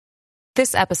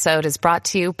This episode is brought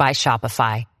to you by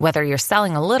Shopify. Whether you're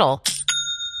selling a little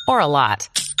or a lot,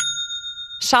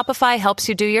 Shopify helps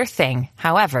you do your thing,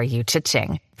 however you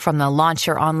cha-ching. From the launch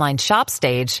your online shop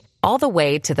stage, all the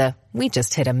way to the we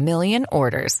just hit 1 million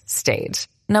orders stage.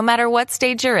 No matter what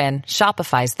stage you're in,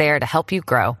 Shopify's there to help you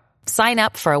grow. Sign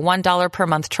up for a $1 per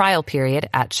month trial period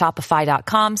at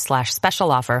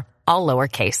shopify.com/special offer, all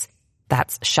lowercase.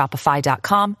 That's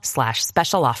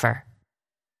shopify.com/special offer.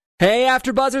 Hey,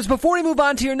 AfterBuzzers, before we move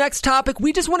on to your next topic,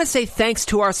 we just want to say thanks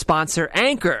to our sponsor,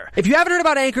 Anchor. If you haven't heard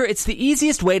about Anchor, it's the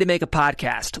easiest way to make a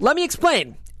podcast. Let me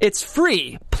explain. It's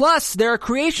free. Plus, there are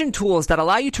creation tools that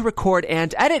allow you to record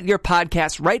and edit your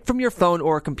podcast right from your phone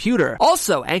or computer.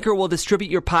 Also, Anchor will distribute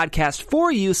your podcast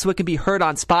for you so it can be heard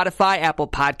on Spotify, Apple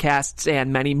Podcasts,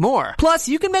 and many more. Plus,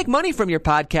 you can make money from your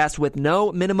podcast with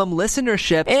no minimum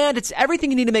listenership, and it's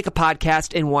everything you need to make a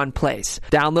podcast in one place.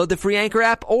 Download the free Anchor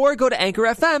app or go to Anchor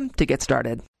FM to get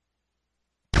started.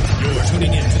 You're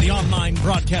tuning in to the online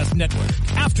broadcast network,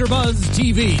 AfterBuzz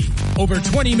TV. Over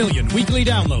 20 million weekly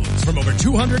downloads from over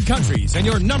 200 countries and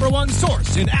your number one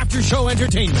source in after-show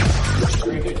entertainment.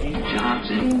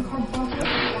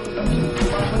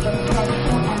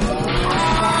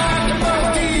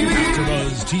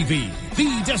 AfterBuzz TV,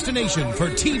 the destination for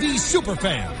TV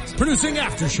superfans. Producing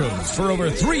aftershows for over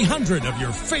 300 of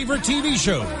your favorite TV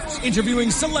shows.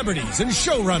 Interviewing celebrities and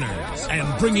showrunners.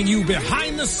 And bringing you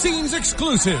behind-the-scenes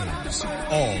exclusives.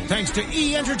 All thanks to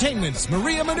E! Entertainment's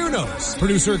Maria Menounos,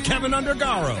 producer Kevin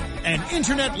Undergaro, and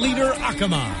internet leader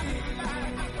Akamai.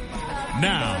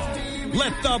 Now,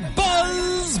 let the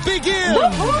buzz begin!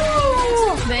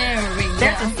 Woo-hoo! There we go.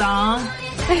 That's a song.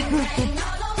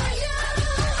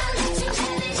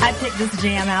 I picked this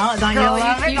jam out. Don't you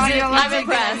love it? I'm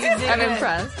impressed. I'm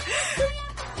impressed.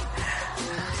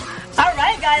 All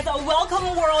right, guys.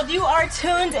 Welcome, world. You are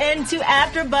tuned into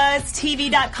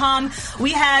AfterBuzzTV.com.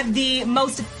 We have the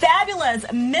most fabulous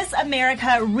Miss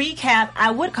America recap. I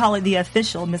would call it the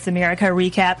official Miss America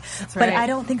recap, but I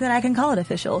don't think that I can call it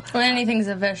official. Well, anything's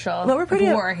official. Well, we're pretty.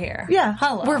 We're here. Yeah,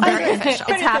 hello. We're very official.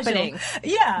 It's happening.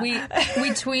 Yeah, we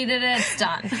tweeted it. It's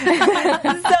done.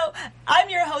 So I'm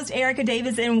your host, Erica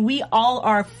Davis, and we all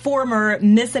are former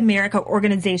Miss America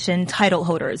organization title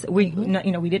holders. We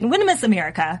didn't win Miss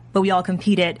America, but we all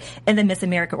competed in the Miss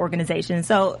America organization.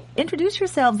 So introduce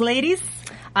yourselves, ladies.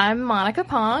 I'm Monica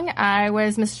Pong. I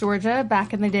was Miss Georgia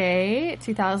back in the day,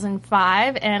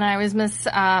 2005, and I was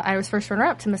first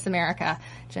runner-up to Miss America,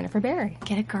 Jennifer Berry.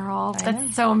 Get it, girl.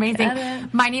 That's so amazing.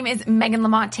 My name is Megan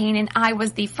LaMontagne, and I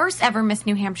was the first ever Miss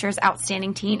New Hampshire's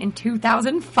Outstanding Teen in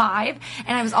 2005,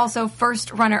 and I was also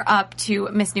first runner-up to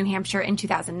Miss New Hampshire in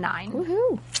 2009.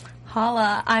 Woohoo!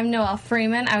 Holla, I'm Noelle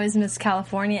Freeman. I was Miss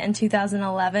California in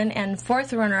 2011 and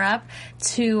fourth runner-up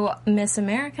to Miss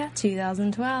America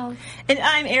 2012. And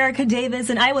I'm Erica Davis,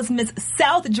 and I was Miss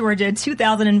South Georgia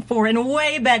 2004, and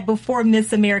way back before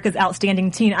Miss America's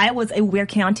Outstanding Teen, I was a Ware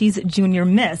County's Junior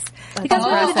Miss. That's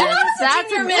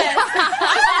Junior Miss.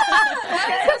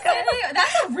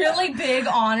 That's a really big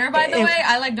honor, by the way.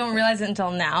 I don't realize it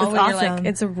until now. It's awesome.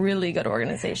 It's a really good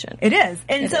organization. It is.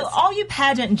 And all you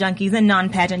pageant junkies and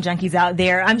non-pageant junkies out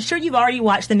there, I'm sure you've already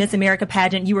watched the Miss America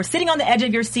pageant. You were sitting on the edge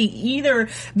of your seat, either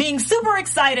being super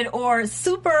excited or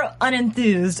super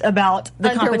unenthused about the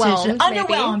competition.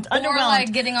 Underwhelmed. Or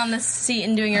getting on the seat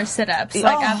and doing your sit-ups.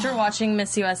 After watching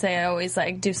Miss USA, I always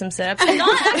do some sit-ups. And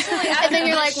not actually and then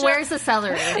you're like, where's the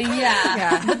celery?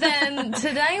 Yeah. But then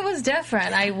today was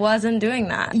different. I wasn't doing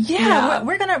that. Yeah.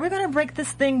 We're gonna break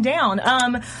this thing down.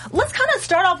 Let's kind of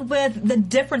start off with the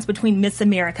difference between Miss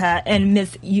America and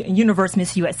Miss Universe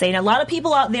Miss USA. And a lot of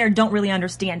people out there don't really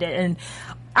understand it. And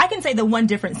I can say the one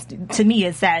difference to me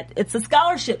is that it's a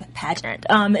scholarship pageant.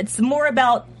 It's more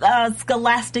about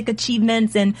scholastic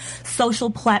achievements and social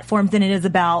platforms than it is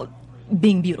about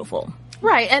being beautiful.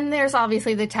 Right, and there's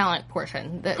obviously the talent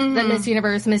portion. The Miss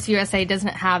Universe, Miss USA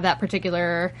doesn't have that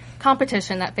particular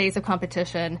competition, that phase of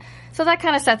competition. So that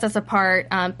kind of sets us apart.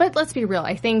 But let's be real.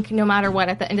 I think no matter what,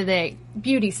 at the end of the day,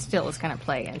 beauty still is going to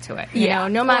play into it. You know,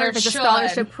 no matter if it's a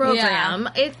scholarship program,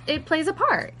 it plays a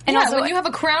part. And also, when you have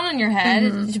a crown on your head,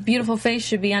 a beautiful face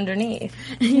should be underneath.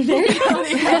 It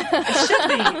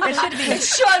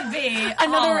should be.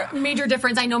 Another major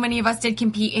difference, I know many of us did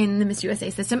compete in the Miss USA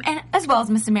system, and as well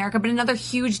as Miss America, but another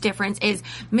huge difference is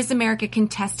Miss America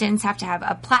contestants have to have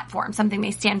a platform, something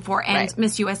they stand for, and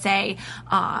Miss USA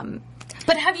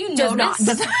But have you Does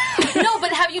noticed? No,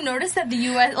 but have you noticed that the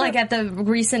U.S., like at the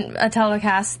recent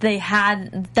telecast, they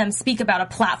had them speak about a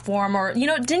platform, or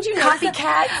didn't you notice?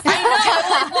 Copycats.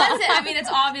 I know. What was it? I mean, it's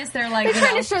obvious they're like They're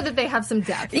trying to show that they have some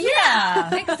depth.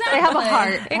 Yeah, exactly. They have a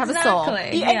heart. They have a soul.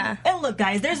 Yeah. And look,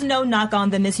 guys, there's no knock on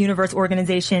the Miss Universe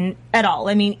organization at all.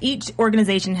 I mean, each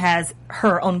organization has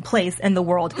her own place in the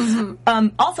world.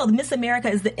 Also, Miss America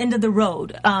is the end of the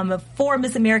road. For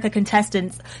Miss America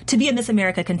contestants, to be a Miss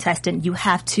America contestant, you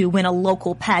have to win a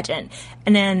local pageant.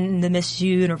 And then the Miss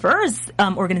Universe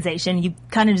organization, you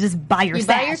kind of just buy your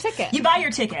buy your ticket. You buy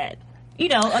your ticket.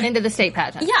 Into the state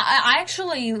pageant. Yeah, I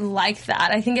actually like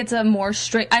that. I think it's a more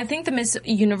straight. I think the Miss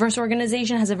Universe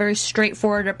organization has a very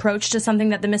straightforward approach to something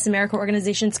that the Miss America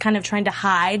organization is kind of trying to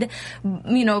hide,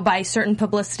 by certain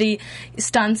publicity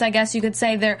stunts. I guess you could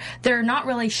say they're not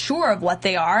really sure of what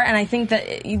they are, and I think that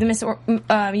the Miss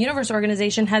Universe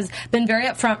organization has been very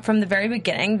upfront from the very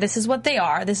beginning. This is what they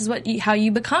are. This is how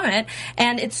you become it,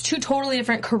 and it's two totally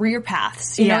different career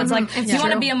paths. You know, it's like if you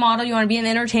want to be a model, you want to be in the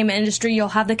entertainment industry, you'll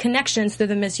have the connections through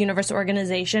the Miss Universe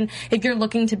organization. If you're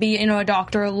looking to be, a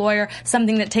doctor or a lawyer,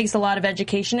 something that takes a lot of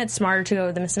education, it's smarter to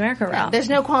go the Miss America route. There's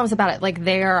no qualms about it. Like,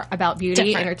 they're about beauty,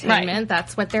 Different, entertainment. right.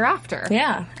 That's what they're after.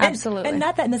 Yeah, absolutely. And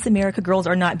not that Miss America girls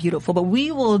are not beautiful, but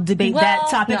we will debate that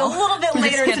topic a little bit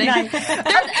later tonight.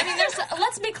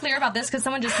 Let's be clear about this, because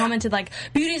someone just commented, like,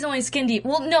 beauty's only skin deep.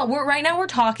 Well, no, right now we're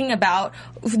talking about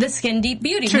the skin deep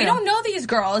beauty. True. We don't know these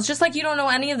girls, just like you don't know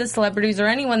any of the celebrities or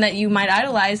anyone that you might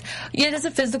idolize. It is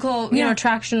a physical,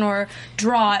 attraction or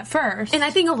draw at first. And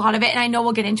I think a lot of it, and I know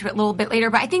we'll get into it a little bit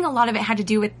later, but I think a lot of it had to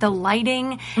do with the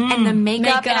lighting and the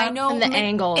makeup. And I know and the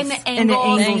angles. And the And the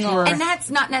angles were and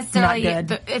that's not necessarily not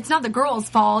good. it's not the girl's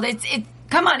fault. It's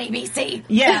come on, ABC.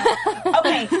 Yeah.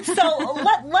 Okay. So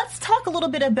let's talk a little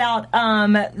bit about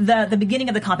the beginning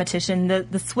of the competition, the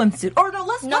swimsuit. Or no,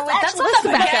 let's that's actually not the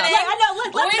back beginning. up. I know.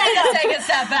 Let's we back need up. to take a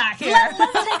step back here.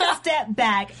 Let's take a step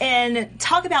back and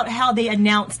talk about how they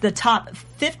announced the top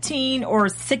 15 or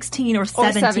 16 or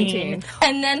 17.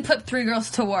 And then put 3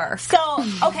 girls to work. So,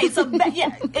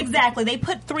 yeah, exactly. They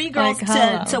put 3 girls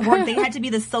to work. They had to be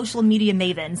the social media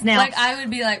mavens. Now, Like, I would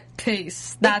be like,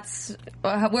 peace. That's,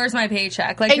 where's my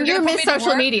paycheck? Like, And you're Miss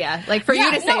Social Media. Like, for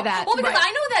you to say that. Well, because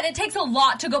I know that it takes a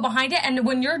lot to go behind it, and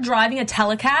when you're driving a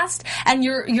telecast and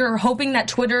you're hoping that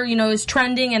Twitter, is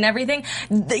trending and everything,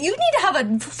 you need to have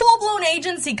a full-blown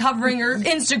agency covering your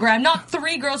Instagram, not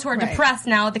 3 girls who are depressed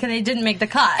now because they didn't make the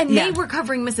cut. And they were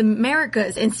covering Miss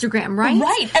America's Instagram, right?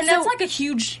 Right. And that's like a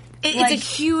huge... It's a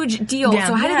huge deal. Yeah.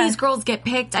 So how did these girls get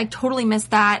picked? I totally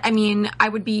missed that. I mean, I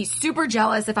would be super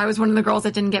jealous if I was one of the girls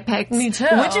that didn't get picked. Me too.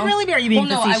 would you really be? Are you being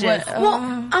facetious? I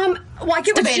would. Well, I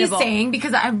get what she's debatable. saying,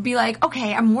 because I'd be like,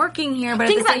 okay, I'm working here, but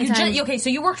Think at the about same it. time... Okay, so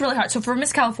you worked really hard. So for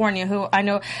Miss California, who I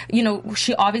know,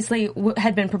 she obviously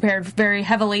had been prepared very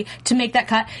heavily to make that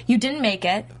cut. You didn't make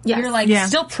it. Yes. You're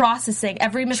still processing.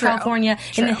 Every Miss California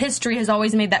in the history has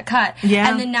always made that cut. Yeah.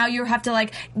 And then now you have to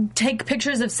take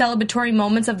pictures of celebratory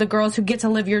moments of the girls who get to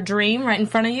live your dream right in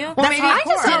front of you. Well, I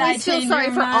just always feel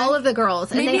sorry for all of the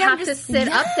girls, and Maybe they I'm have to just- sit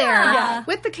up there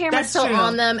with the camera That's still true.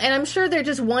 on them, and I'm sure they're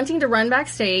just wanting to run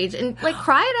backstage and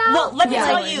cry it out. Well, let me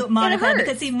tell Like, you, it Monica, hurts.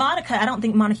 because Monica, I don't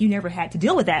think, Monica, you never had to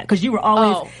deal with that, because you were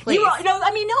always, please.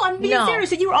 I'm being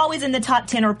serious, you were always in the top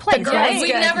 10 or place, right? We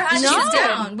never had to No. sit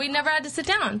down. We never had to sit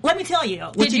down. Let me tell you,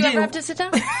 what Did you do. ever have to sit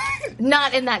down?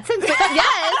 Not in that sense. But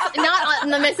yes, not on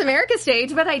the Miss America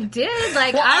stage, but I did.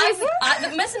 Like,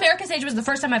 The Miss America stage was the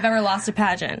first time I've ever lost a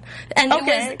pageant, and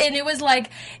it was like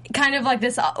kind of like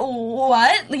this.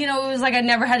 What? It was like I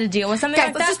never had to deal with something Guys,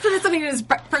 like let's that. just put something in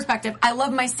perspective. I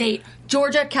love my state.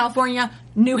 Georgia, California,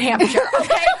 New Hampshire.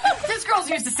 Okay? This girl's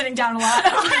used to sitting down a lot.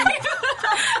 Okay?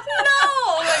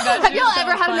 Oh my gosh! have y'all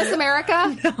ever had a Miss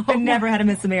America? I never had a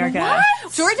Miss America.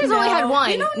 What? Georgia's only had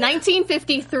one,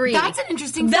 1953. That's an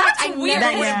interesting That's fact. I weird.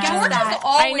 never would have guessed Georgia's that.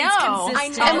 always I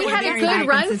consistent. And we had a Very good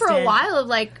run for a consistent. while of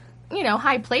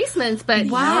high placements, but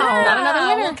Wow. not another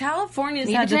winner. Well, California's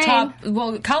Need had to the drain. top.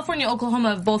 Well, California,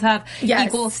 Oklahoma both have Yes.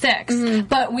 equal sticks,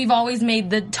 but we've always made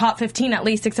the top 15 at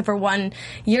least, except for one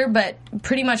year. But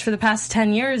pretty much for the past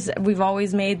 10 years, we've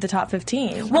always made the top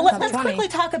 15. Well, top let's 20. quickly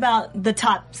talk about the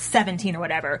top 17 or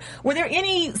whatever. Were there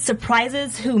any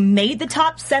surprises who made the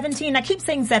top 17? I keep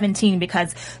saying 17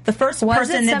 because the first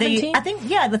person that 17?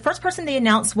 the first person they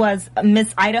announced was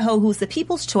Miss Idaho, who's the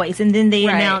People's Choice, and then they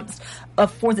announced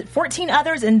was it 14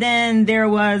 others, and then there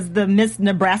was the Miss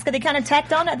Nebraska they kind of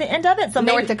tacked on at the end of it. So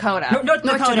North Dakota. North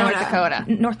Dakota.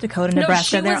 North Dakota,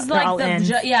 Nebraska. No, she was they're all like in.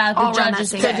 the All around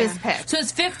judges that pick. same pick. So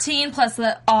it's 15 plus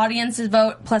the audience's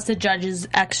vote plus the judges'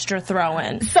 extra throw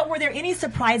in. So were there any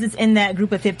surprises in that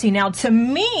group of 15? Now, to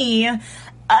me,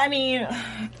 I mean,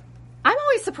 I'm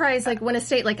always surprised, like, when a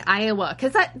state like Iowa,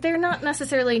 because they're not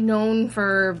necessarily known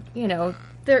for,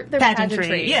 their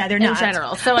pageantry. Yeah, they're in not.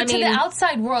 general. So, But to the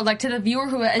outside world, like to the viewer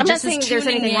who I'm just not saying is there's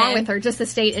tuning anything in, wrong with her, just the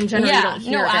state in general. You don't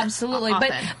hear of it absolutely.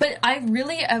 often. But I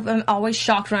really am always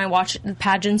shocked when I watch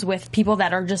pageants with people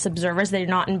that are just observers. They're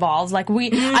not involved. Like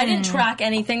I didn't track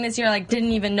anything this year. Like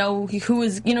didn't even know who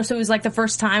was. So it was like the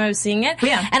first time I was seeing it.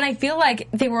 Yeah. And I feel like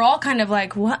they were all kind of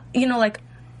like what like.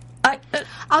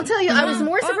 I'll tell you, I was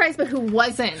more surprised by who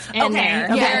wasn't in there.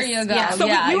 Okay. There you go. Yes. So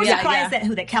we were Yeah.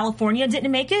 surprised that California didn't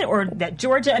make it, or that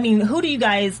Georgia. I mean, who do you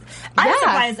guys? I was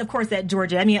surprised, of course, that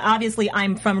Georgia. I mean, obviously,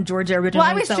 I'm from Georgia originally. Well,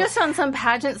 I was just on some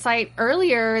pageant site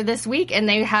earlier this week, and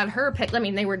they had her picked. I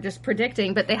mean, they were just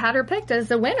predicting, but they had her picked as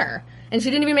the winner, and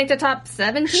she didn't even make the top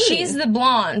 17. She's the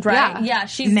blonde, right? Yeah,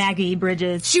 she's Maggie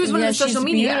Bridges. She was one of the social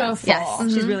media. Beautiful.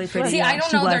 Yes. She's really pretty. See, yeah, I don't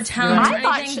she know their was. talent. I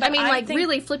thought, anything, I mean, but I like, think-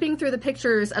 really flipping through the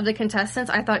pictures of the contestants,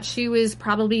 I thought she was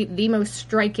probably the most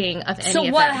striking of any So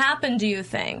of what them. happened, do you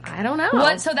think? I don't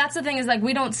know. So that's the thing is like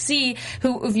we don't see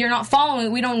who, if you're not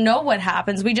following, we don't know what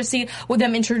happens. We just see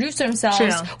them introduce themselves,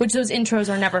 True. which those intros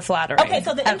are never flattering. Okay,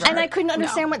 so the ever. And I couldn't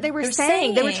understand what they were They're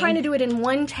saying. They were saying. trying to do it in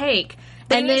one take.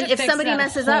 They And need then to if fix somebody that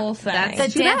messes whole up, thing. that's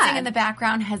The too dancing bad. in the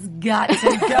background has got to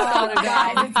go,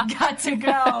 guys. It's got to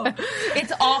go.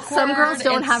 It's awkward. Some girls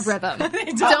don't It's- have rhythm. Don't A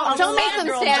make lot them of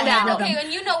girls stand don't have out. rhythm. Okay,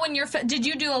 and you know when did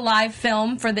you do a live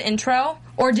film for the intro,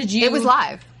 or did you? It was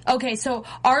live. Okay, so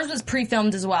ours was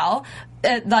pre-filmed as well,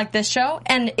 like this show,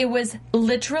 and it was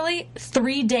literally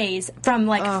 3 days from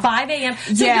like 5 a.m.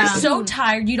 So Yeah. you're so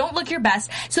tired, you don't look your best.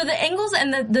 So the angles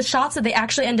and the shots that they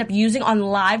actually end up using on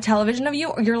live television of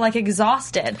you, you're like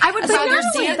exhausted. I would so rather you're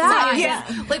see dancing. that.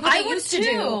 Yeah. Like what I they would used to too.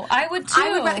 do. I would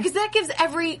too. Because that gives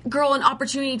every girl an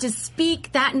opportunity to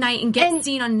speak that night and get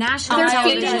seen on national They're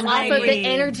television. feeding I off of agree. the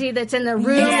energy that's in the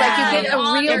room. Yeah. Like you get a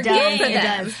On real the gift day. for It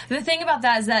them. does. The thing about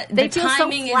that is that They the feel so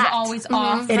timing is flat. always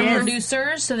off from is.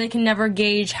 producers, so they can never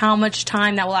gauge how much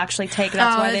time that will actually take.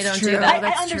 That's why they that's don't true. do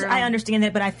that. I understand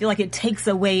that, but I feel like it takes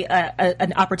away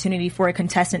an opportunity for a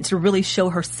contestant to really show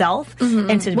herself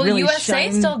and to Well, really USA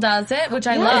show. still does it, which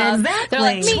I love. exactly. They're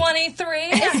like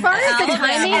 23. As far as the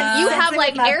timing, you have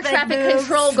like air traffic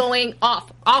control going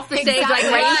off the stage, like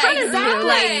right in front of you.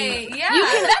 Like, Yeah. you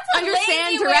can That's a understand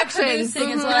lazy way of directions. producing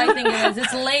is what I think it is.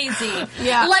 It's lazy.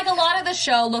 Yeah. Like a lot of the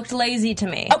show looked lazy to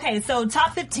me. Okay, so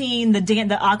top 15,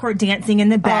 the awkward dancing in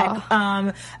the back.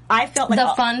 I felt like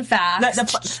The fun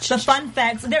facts. The fun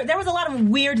facts. There was a lot of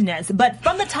weirdness, but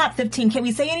from the top 15, can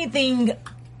we say anything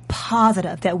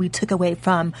positive that we took away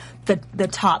from the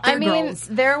top? I mean, girls?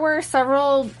 there were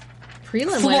several prelim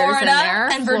winners in Florida there.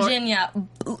 and Virginia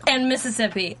and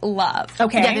Mississippi love.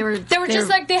 Okay. Yeah, They were just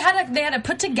like they had a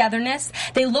put togetherness.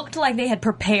 They looked like they had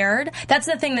prepared. That's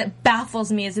the thing that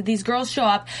baffles me is that these girls show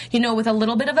up, with a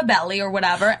little bit of a belly or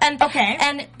whatever, and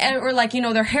or like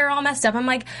their hair all messed up. I'm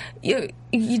like,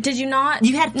 did you not?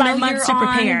 You had 5 know months you're to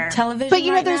on prepare. television, But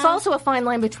right there's now? also a fine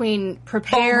line between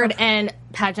prepared and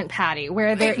pageant patty,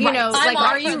 where they're I'm like, all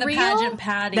are for you the real? pageant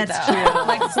patty? That's though. true.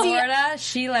 Like Florida,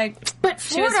 she like. But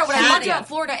She was Florida, what I loved catty. about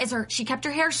Florida is she kept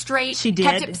her hair straight. She did.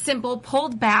 Kept it simple,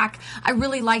 pulled back. I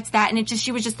really liked that, and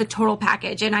she was just the total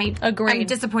package. And I'm Agreed.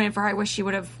 disappointed for her. I wish she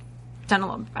would have done a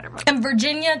little bit better. And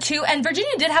Virginia too, and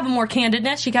Virginia did have a more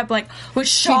candidness. She kept was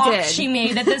shocked did. she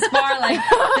made it this far, like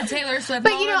the Taylor Swift.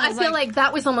 But moment I was feel like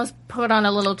that was almost put on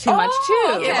a little too much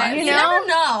too. yeah, You you know, never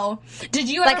know. Did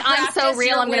you ever like I'm so practice real,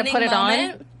 your I'm going to put winning it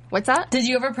moment? on. What's that? Did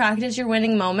you ever practice your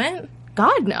winning moment?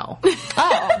 God, no.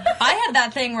 Oh, I had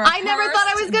that thing where I never thought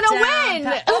I was going to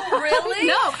win. Oh, really?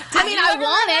 No. I mean, I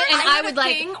want it, and I I had would a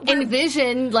thing like where-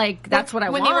 envision like that's what I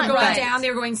when want. they were going but- down, they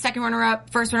were going second runner up,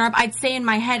 first runner up. I'd say in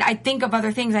my head, I'd think of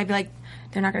other things. I'd be like,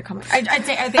 they're not going to come. I'd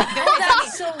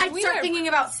start thinking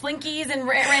about slinkies and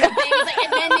random things,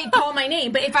 and then they'd call my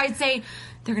name. But if I'd say,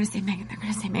 they're going to say Megan, they're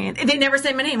going to say Megan, they never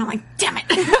say my name. I'm like, damn it.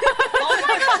 Oh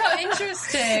my gosh, how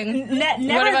interesting.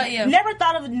 Never, What about you? Never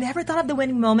thought of the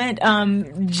winning moment.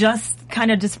 Just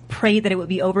kind of just prayed that it would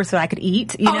be over so I could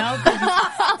eat. You know, 'cause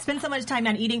you spend so much time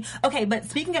not eating. Okay, but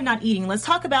speaking of not eating, let's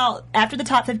talk about after the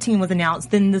top 15 was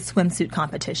announced, then the swimsuit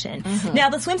competition. Now,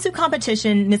 the swimsuit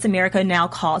competition, Miss America now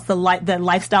calls the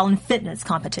lifestyle and fitness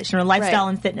competition, or lifestyle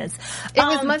and fitness. It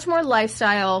was much more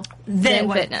lifestyle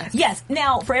than fitness. Yes.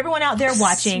 Now, for everyone out there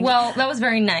watching, Well, that was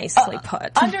very nicely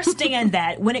put. understand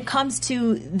that when it comes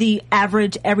to the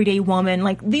average everyday woman,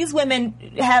 like these women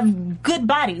have good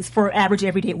bodies for average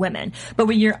everyday women. But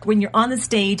when you're on the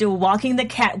stage or walking the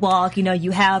catwalk,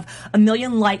 you have a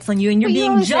million lights on you and you're But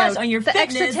being always judged know on your the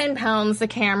fitness. extra 10 pounds, the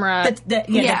camera, the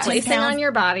 10 placing pounds. on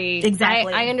your body.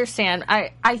 Exactly. I understand.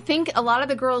 I think a lot of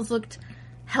the girls looked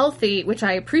healthy, which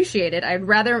I appreciated. I'd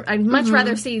much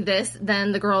rather see this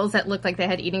than the girls that looked like they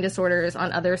had eating disorders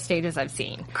on other stages I've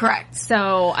seen. Correct.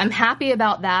 So I'm happy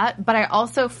about that, but I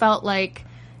also felt like,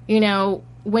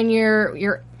 when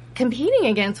you're competing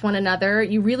against one another,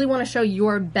 you really want to show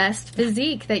your best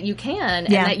physique that you can,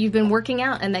 and that you've been working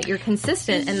out, and that you're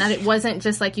consistent, and that it wasn't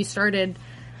just like you started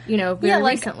very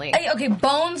recently. Okay,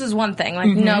 bones is one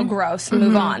thing. No, gross,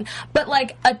 move on. But,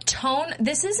 a tone,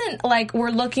 this isn't like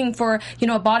we're looking for, a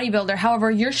bodybuilder. However,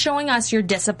 you're showing us your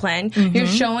discipline. You're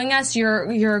showing us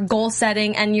your goal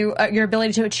setting and your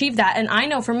ability to achieve that. And I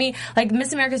know for me,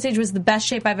 Miss America stage was the best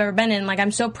shape I've ever been in.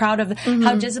 I'm so proud of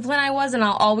how disciplined I was, and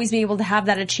I'll always be able to have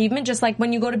that achievement, just like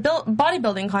when you go to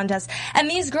bodybuilding contests. And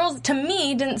these girls, to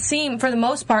me, didn't seem, for the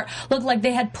most part, look like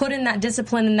they had put in that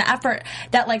discipline and the effort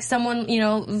that, someone,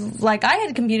 like I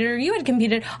had competed or you had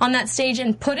competed on that stage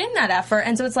and put in that effort.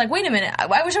 And so it's wait a minute,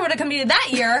 I wish I would have competed that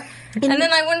year. And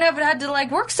then I wouldn't have had to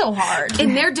work so hard.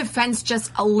 In their defense, just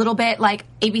a little bit,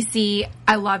 ABC,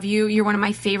 I love you. You're one of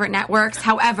my favorite networks.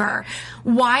 However,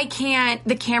 why can't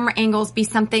the camera angles be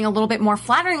something a little bit more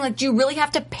flattering? Do you really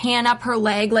have to pan up her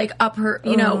leg, up her,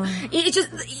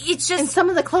 it's just. And some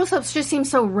of the close-ups just seem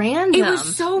so random. It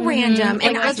was so random.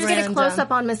 And I just did a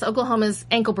close-up on Miss Oklahoma's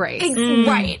ankle brace.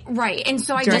 Right. And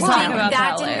so I just think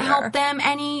that didn't help them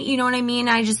any, you know what I mean?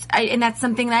 And that's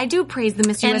something that I do praise the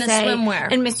Miss USA the swimwear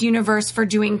and Miss Universe for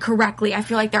doing correctly. I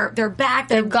feel like they're back,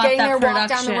 they're getting their walk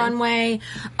down the runway.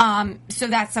 So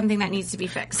that's something that needs to be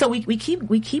fixed. So we keep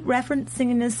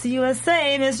referencing Miss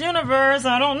USA, Miss Universe.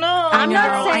 I don't know. I'm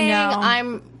not saying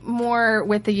I'm more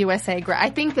with the USA. I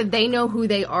think that they know who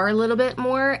they are a little bit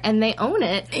more, and they own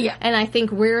it. Yeah. And I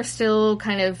think we're still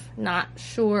kind of not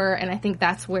sure, and I think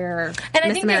that's where And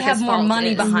I think they have more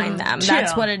money behind them.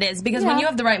 That's what it is. Because when you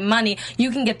have the right money, you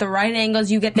can get the right angles.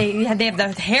 They have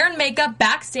the hair and makeup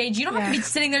backstage. You don't have to be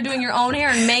sitting there doing your own hair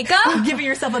and makeup. Giving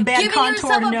yourself a bad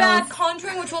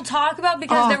contouring, which we'll talk about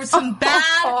because there was some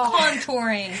bad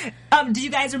contouring. Do you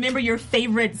guys remember your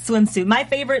favorite swimsuit? My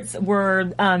favorites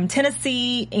were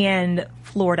Tennessee and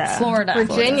Florida.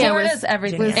 Virginia was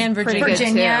everything. And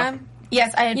Virginia.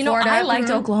 Yes, I had Florida. I liked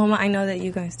Oklahoma. I know that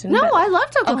you guys didn't. No, I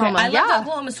loved Oklahoma. Okay, I loved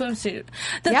Oklahoma swimsuit.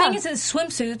 The thing is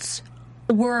swimsuits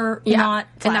were not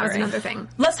flattering. And that was another thing.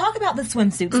 Let's talk about the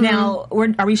swimsuits. Now,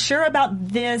 are we sure about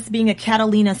this being a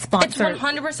Catalina sponsor? It's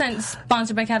 100%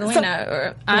 sponsored by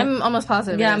Catalina. I'm almost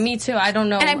positive. Yeah, me too. I don't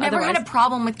know. And I've never had a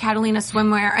problem with Catalina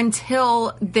swimwear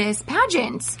until this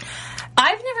pageant.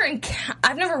 I've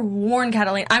never worn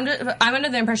Catalina. I'm under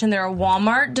the impression they're a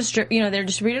Walmart they're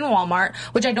distributed in Walmart,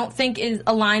 which I don't think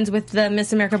aligns with the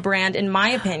Miss America brand, in my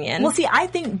opinion. Well, see, I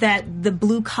think that the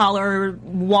blue collar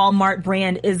Walmart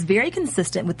brand is very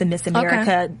consistent with the Miss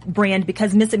America brand,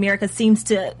 because Miss America seems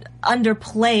to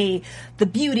underplay the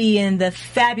beauty and the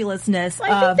fabulousness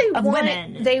of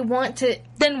women. They want to.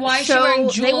 Then why is she wearing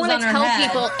jewels They want on to her tell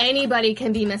head? people anybody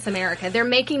can be Miss America. They're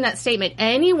making that statement.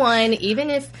 Anyone,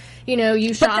 even if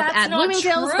you shop at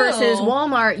Bloomingdale's versus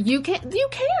Walmart, you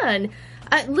can.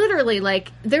 Literally,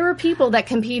 there were people that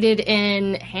competed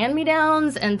in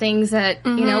hand-me-downs and things that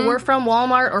were from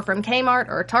Walmart or from Kmart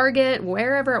or Target,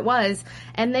 wherever it was,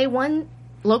 and they won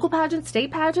local pageants,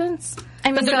 state pageants.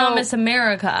 But they're not Miss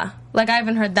America. I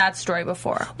haven't heard that story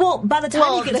before. Well, by the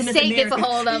time you get to the Miss state America, gets a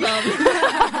hold of them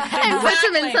and puts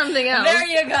them in something else. There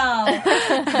you go.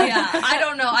 Yeah, I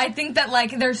don't know. I think that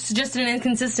there's just an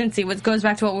inconsistency, which goes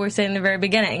back to what we were saying in the very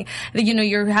beginning. That,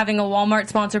 you're having a Walmart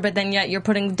sponsor, but then yet you're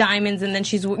putting diamonds, and then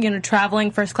she's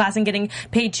traveling first class and getting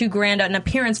paid $2,000 an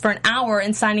appearance for an hour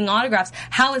and signing autographs.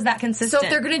 How is that consistent? So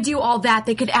if they're going to do all that,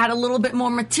 they could add a little bit more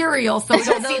material, so we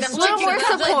don't see them. Little more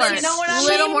support. You know what I mean?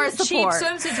 Little more support. Cheap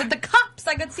swimsuits with the cups.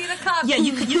 I could see the cups. Yeah,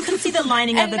 you can see the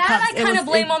lining of the cups. And that I kind of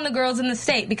blame on the girls in the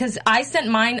state, because I sent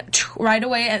mine right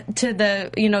away to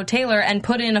the tailor and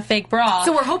put in a fake bra.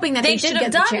 So we're hoping that they should did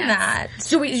have get the done chance. that.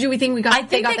 Do we think we got? I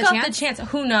think they got the chance?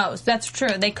 Who knows? That's true.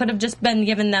 They could have just been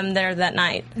given them there that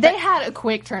night. They had a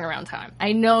quick turnaround time.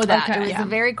 I know that. Okay. It was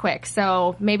very quick.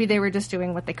 So maybe they were just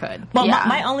doing what they could. Well,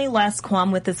 my only last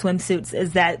qualm with the swimsuits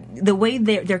is that the way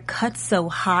they're cut so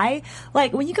high.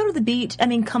 When you go to the beach, I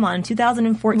mean, come on,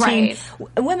 2014,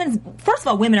 first of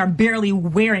all, women are barely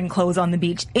wearing clothes on the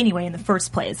beach anyway in the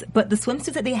first place. But the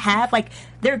swimsuits that they have,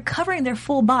 they're covering their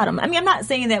full bottom. I mean, I'm not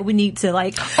saying that we need to Oh,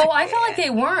 I felt like they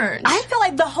weren't. I feel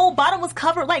like the whole bottom was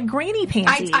covered like granny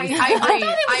panties. I agree.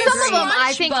 Some of them,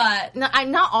 I think,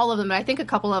 not all of them, but I think a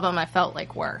couple of them I felt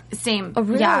like were. Same. Oh,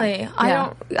 really?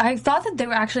 Yeah. I thought that they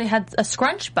actually had a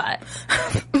scrunch butt.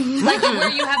 Where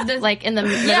you have the in the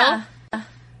middle. Yeah.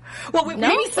 Well,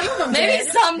 maybe some of them Maybe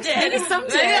did. some did. Maybe some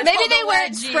did. Maybe they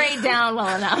weren't sprayed down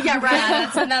well enough. Yeah, right.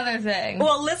 That's another thing.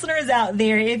 Well, listeners out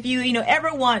there, if you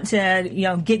ever want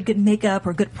to get good makeup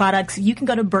or good products, you can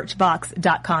go to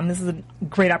Birchbox.com. This is a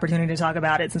great opportunity to talk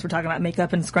about it since we're talking about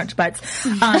makeup and scrunch butts.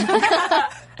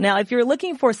 Now, if you're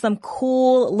looking for some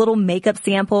cool little makeup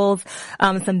samples,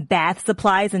 some bath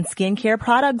supplies and skincare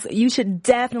products, you should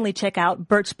definitely check out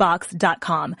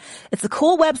Birchbox.com. It's a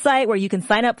cool website where you can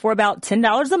sign up for about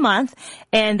 $10 a month,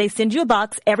 and they send you a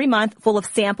box every month full of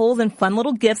samples and fun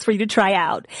little gifts for you to try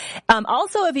out.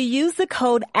 Also, if you use the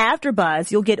code AfterBuzz,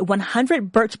 you'll get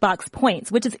 100 Birchbox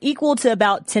points, which is equal to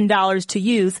about $10 to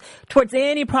use towards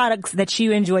any products that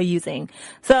you enjoy using.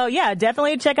 So yeah,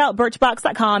 definitely check out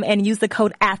Birchbox.com and use the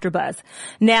code AfterBuzz.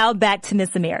 Now back to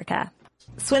Miss America.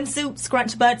 Swimsuit,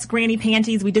 scrunch butts, granny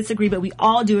panties. We disagree, but we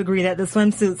all do agree that the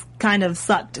swimsuits kind of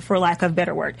sucked, for lack of a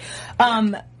better word.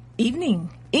 Evening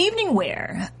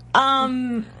wear.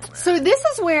 So this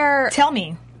is where... Tell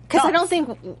me. Because I don't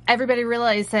think everybody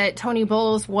realized that Tony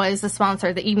Bowles was the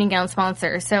sponsor, the evening gown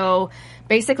sponsor. So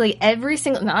basically every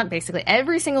single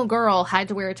girl had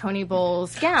to wear a Tony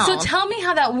Bowles gown. So tell me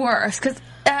how that works, because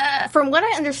from what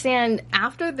I understand,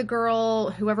 after the girl,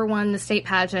 whoever won the state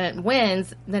pageant,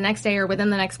 wins, the next day or within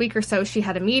the next week or so, she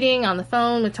had a meeting on the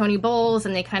phone with Tony Bowles,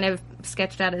 and they kind of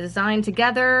sketched out a design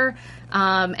together,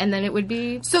 and then it would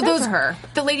be so those for her.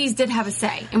 The ladies did have a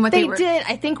say in what they were. They did,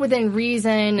 I think, within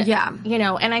reason. Yeah.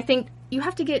 And I think you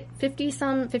have to get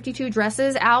 52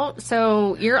 dresses out,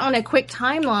 so you're on a quick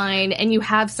timeline, and you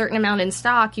have certain amount in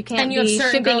stock. You can't be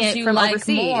shipping it from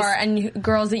overseas. More, and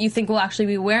girls that you think will actually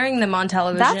be wearing them on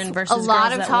television. That's versus a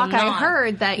lot of talk I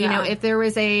heard that if there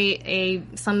was a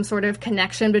some sort of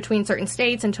connection between certain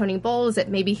states and Tony Bowles, that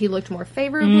maybe he looked more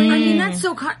favorably. I mean, that's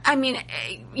so.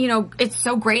 It's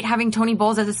so great having Tony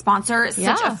Bowles as a sponsor. It's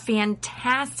such a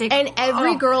fantastic, and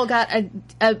every girl got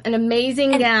an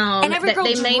amazing gown, and every girl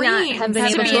they may not have been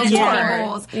able to be afford.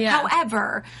 Bowles. Yeah.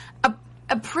 However,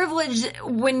 a privilege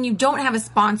when you don't have a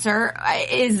sponsor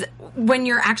is when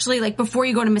you're actually, like, before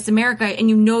you go to Miss America and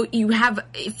you have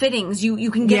fittings,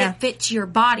 you can get it fit to your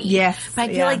body. Yes. But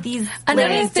I feel like these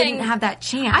ladies didn't have that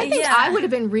chance. I think I would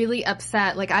have been really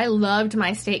upset. Like, I loved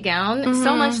my state gown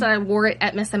so much that I wore it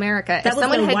at Miss America. That if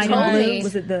someone had told me,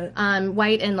 was it the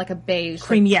white and like a beige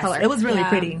cream? Yes, color. it was really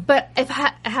pretty. But if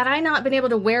had I not been able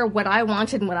to wear what I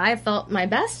wanted and what I felt my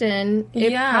best in,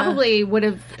 it probably would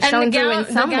have shown through in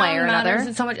some way or another.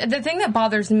 So much. The thing that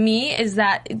bothers me is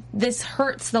that this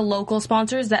hurts the local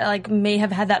sponsors that may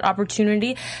have had that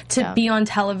opportunity to be on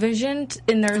television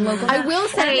in their local. I will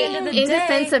say, in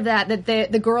defense of that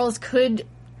the girls could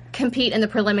compete in the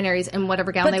preliminaries in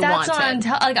whatever gown they wanted.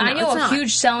 I know a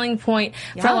huge selling point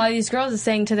for a lot of these girls is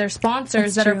saying to their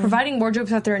sponsors that are providing wardrobes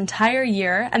throughout their entire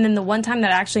year, and then the one time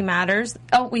that actually matters,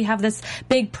 we have this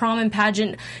big prom and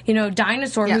pageant,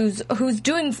 dinosaur who's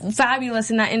doing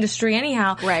fabulous in that industry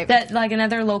anyhow. Right. That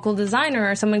another local designer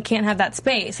or someone can't have that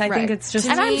space. I think it's just.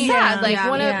 And I'm sad.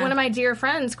 One of my dear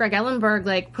friends, Greg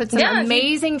Ellenberg, put some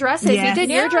amazing dresses. He did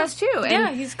your dress too.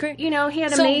 And, he's great. He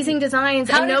had amazing designs,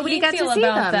 and nobody got to see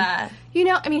them.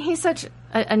 He's such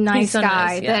a nice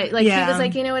guy that he was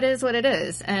like, it is what it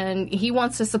is, and he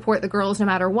wants to support the girls no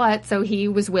matter what, so he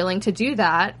was willing to do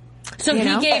that. So he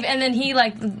gave, and then he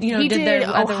he did their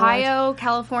Ohio,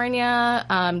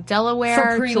 California,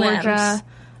 Delaware, Georgia.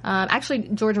 Actually,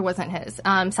 Georgia wasn't his.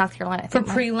 South Carolina. For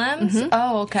prelims? Mm-hmm.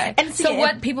 Oh, okay. And so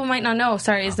what people might not know,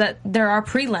 is that there are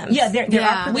prelims. Yeah, there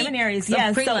are preliminaries.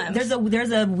 Yeah, prelims. So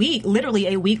there's a week,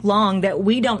 literally a week long, that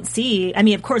we don't see. I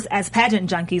mean, of course, as pageant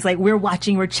junkies, we're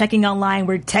watching, we're checking online,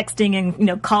 we're texting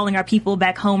and calling our people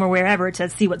back home or wherever to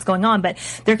see what's going on. But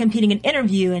they're competing in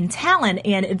interview and talent,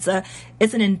 and it's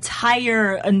an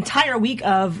entire week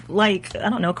of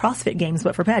CrossFit games,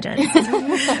 but for pageants.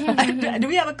 Do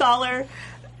we have a caller?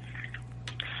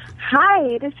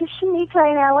 Hi, this is Shanika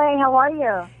in LA. How are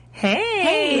you?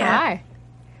 Hey. Hi.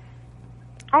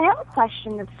 I have a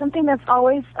question. It's something that's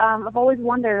always I've always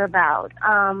wondered about.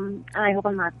 And I hope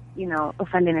I'm not,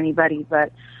 offending anybody,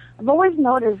 but I've always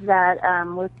noticed that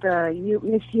with the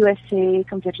Miss USA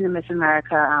compared to the Miss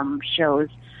America shows,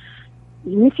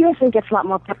 Miss USA gets a lot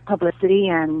more publicity,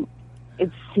 and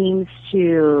it seems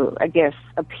to, I guess,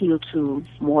 appeal to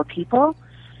more people.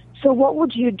 So what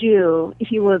would you do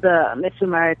if you were the Miss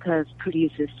America's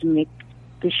producers to make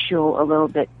the show a little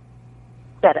bit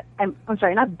better? I'm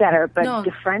sorry, not better, but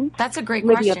different. That's a great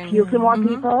question. Maybe appeal to more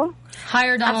people?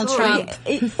 Hire Donald Trump.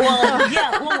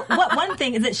 One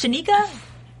thing, is it Shanika?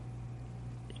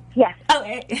 Yes. Oh,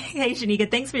 hey,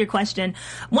 Shanika, thanks for your question.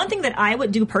 One thing that I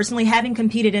would do personally, having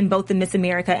competed in both the Miss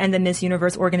America and the Miss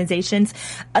Universe organizations,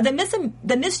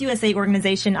 the Miss USA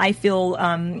organization, I feel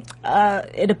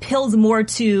it appeals more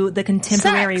to the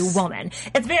contemporary woman.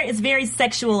 It's very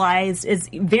sexualized, it's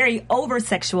very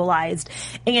over-sexualized,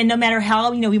 and no matter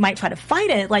how, we might try to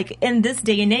fight it, like in this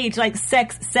day and age, like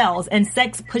sex sells and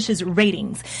sex pushes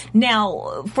ratings.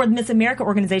 Now, for the Miss America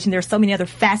organization, there are so many other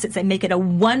facets that make it a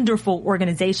wonderful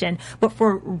organization. But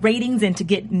for ratings and to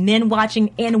get men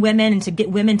watching and women and to get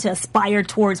women to aspire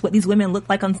towards what these women look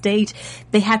like on stage,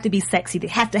 they have to be sexy. They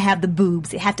have to have the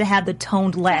boobs. They have to have the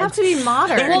toned legs. They have to be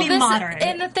modern. They have to be modern.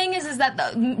 And the thing is that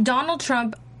Donald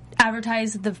Trump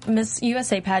advertised the Miss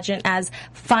USA pageant as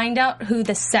find out who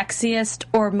the sexiest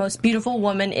or most beautiful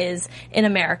woman is in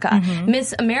America. Mm-hmm.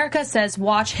 Miss America says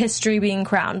watch history being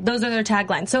crowned. Those are their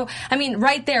taglines. So, I mean,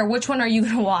 right there, which one are you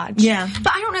going to watch? Yeah.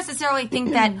 But I don't necessarily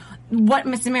think that what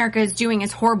Miss America is doing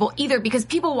is horrible either, because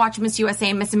people watch Miss USA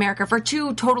and Miss America for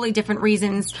two totally different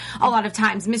reasons a lot of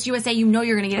times. Miss USA, you're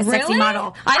going to get a sexy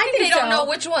model. I think they don't know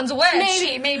which one's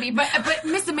which. Maybe. But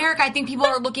Miss America, I think people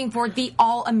are looking for the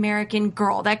all-American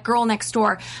girl, that girl next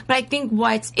door. But I think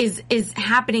what is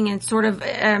happening, and sort of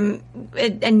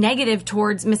a negative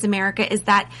towards Miss America, is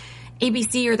that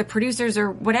ABC or the producers or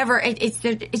whatever, it's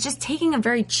just taking a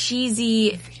very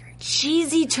cheesy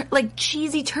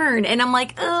turn, and I'm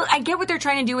like, I get what they're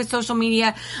trying to do with social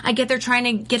media. I get they're trying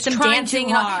to get them dancing.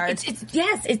 Too hard.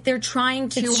 They're trying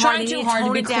too hard. Trying too hard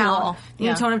to be cool.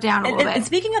 You tone it down a little bit. And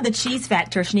speaking of the cheese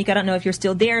factor, Shanika, I don't know if you're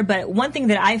still there, but one thing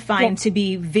that I find to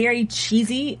be very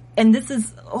cheesy, and this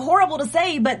is horrible to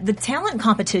say, but the talent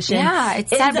competition it's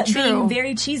sad but true. Being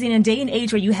very cheesy in a day and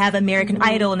age where you have American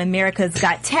Idol and America's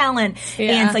Got Talent,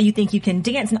 and so you think you can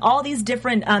dance, and all these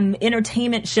different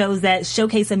entertainment shows that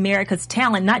showcase America's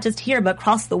talent, not just here but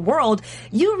across the world.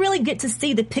 You really get to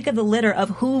see the pick of the litter of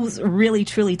who's really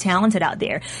truly talented out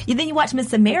there. Then you watch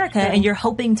Miss America and you're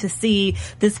hoping to see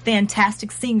this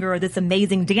fantastic singer or this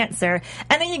amazing dancer,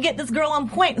 and then you get this girl on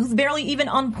point who's barely even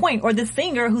on point, or this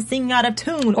singer who's singing out of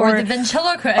tune, or the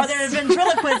ventriloquist,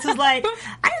 who's like,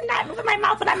 I'm not moving my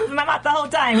mouth, but I'm moving my mouth the whole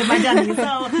time with my dummy.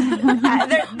 So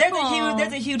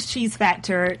there's a huge cheese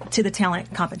factor to the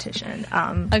talent competition.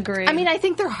 Agree. I mean, I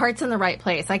think their heart's in the right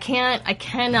place. I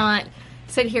cannot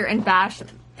sit here and bash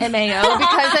MAO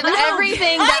because of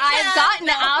everything that I've gotten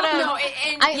out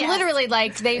of. Literally,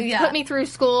 like, they put me through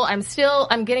school.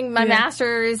 I'm getting my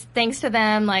master's thanks to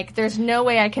them. Like, there's no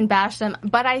way I can bash them.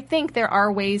 But I think there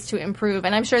are ways to improve,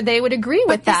 and I'm sure they would agree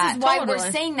with that. This is why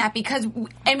we're saying that, because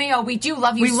MAO, we do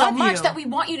love you so much that we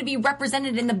want you to be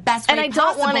represented in the best way possible. And I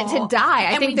don't want it to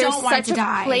die. I think there's such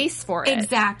a place for it.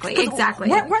 Exactly.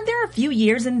 Weren't there a few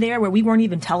years in there where we weren't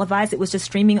even televised? It was just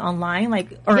streaming online? My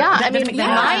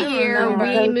year,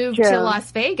 we moved to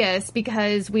Las Vegas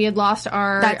because we had lost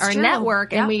our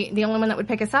network, and the only one that would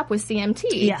pick us up was CMT.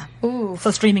 Yeah. Ooh.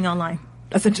 So streaming online,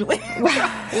 essentially.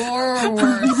 Or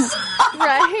worse.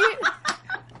 Right?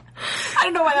 I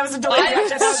don't know why that was a delay.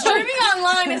 Streaming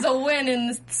online is a win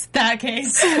in that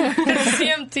case.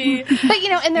 CMT.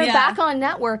 But, and they're back on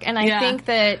network, and I think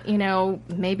that,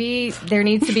 maybe there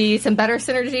needs to be some better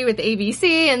synergy with ABC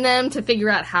and them to figure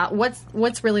out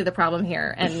what's really the problem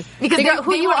here, and because figure out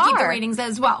who you want are. To keep the ratings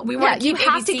as well. We want you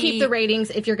have to keep the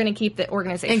ratings if you're going to keep the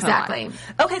organization exactly.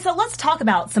 alive. Okay, so let's talk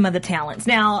about some of the talents.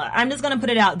 Now, I'm just going to put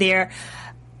it out there.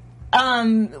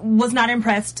 Was not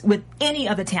impressed with any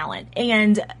of the talent,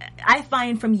 and I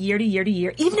find from year to year to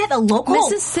year, even at the local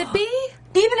Mississippi,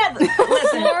 even at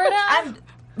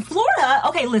Florida.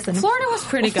 Okay, listen, Florida was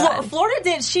pretty good. Florida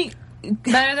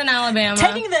better than Alabama.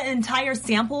 Taking the entire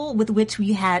sample with which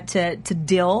we had to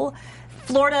deal,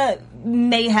 Florida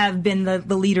may have been the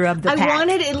leader of the pack. I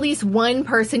wanted at least one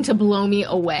person to blow me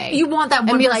away. You want that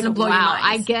one person to blow your mind.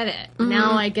 I get it. Mm-hmm.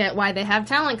 Now I get why they have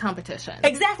talent competition.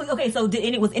 Exactly. Okay, so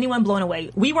was anyone blown away?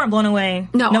 We weren't blown away.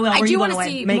 No, Noelle, I do want to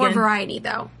see more variety,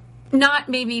 though. Not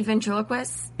maybe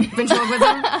ventriloquism, but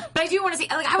I do want to see.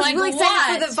 I was really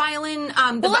excited for the violin.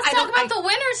 Let's talk about the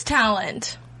winner's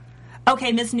talent.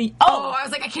 Okay, Miss New. Oh, I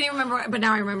was like, I can't even remember, but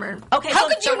now I remember. Okay, how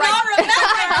could you not remember?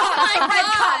 Oh my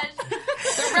gosh,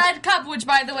 the red cup, which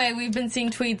by the way, we've been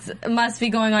seeing tweets, must be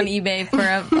going on eBay for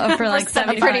like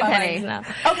 $75 penny now.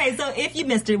 Okay, so if you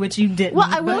missed it, which you didn't. Well,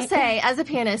 I will say, as a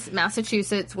pianist,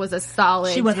 Massachusetts was a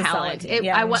solid. She was talent. a solid.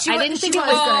 Yeah. I didn't think it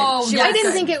was good. I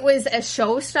didn't think it was a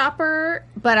showstopper,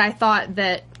 but I thought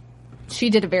that She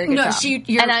did a very good job.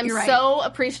 You're and I'm right. so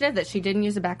appreciative that she didn't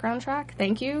use a background track.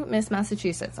 Thank you, Miss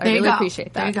Massachusetts. I There you really go.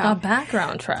 appreciate There you that. go. A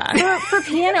background track. For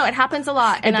piano, it happens a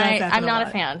lot, and does happen I'm a not lot.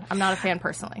 a fan. I'm not a fan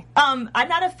personally. I'm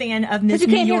not a fan of Miss you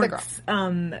New can't hear the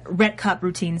York's red cup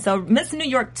routine. So Miss New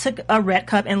York took a red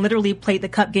cup and literally played the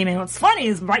cup game. And what's funny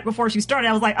is right before she started,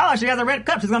 I was like, oh, she has a red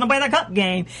cup. She's going to play the cup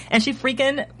game. And she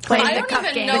freaking played I the don't cup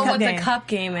even game. know what game. the cup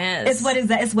game is. It's what is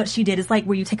that? It's what she did. It's like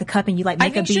where you take a cup and you like I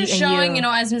make a think beat she's showing, and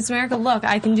as Miss America, look,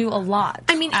 I can do a lot.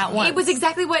 I mean, at once. it was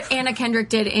exactly what Anna Kendrick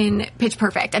did in Pitch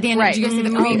Perfect. At the end, Right. did you guys see the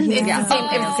movie? It's yeah. the same.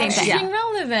 It's the same thing. She's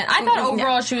relevant. I thought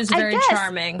overall she was very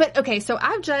charming. But okay, so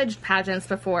I've judged pageants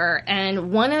before,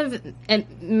 and one of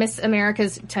Miss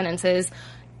America's tenets is,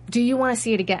 do you want to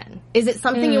see it again? Is it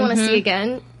something you want to see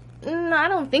again? I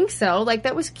don't think so. Like,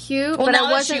 that was cute, Well, but now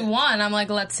I that she wasn't. won, I'm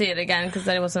like, let's see it again, because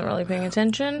I wasn't really paying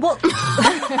attention. Well,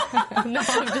 no,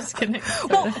 I'm just kidding.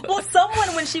 well,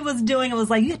 someone when she was doing it was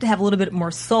like, you have to have a little bit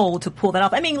more soul to pull that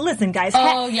off. I mean, listen, guys.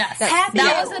 Oh, yes. happy.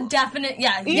 That was a definite,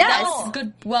 that was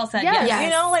good, well said, yes.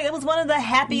 You know, like, it was one of the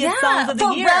happiest songs of the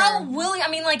year. Pharrell Williams, I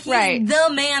mean, like, he's the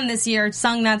man this year,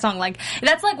 sung that song. Like,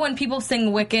 that's like when people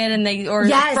sing Wicked and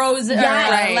Frozen, or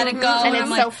Let It Go. And I'm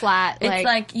it's like, so flat. It's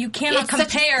like you cannot It's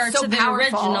such- compare so to the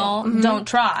powerful. original. Don't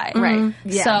try. Right.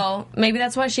 Yeah. So maybe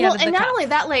that's why she Well, had the and not cup. only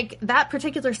that, like, that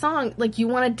particular song, like, you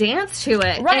want to dance to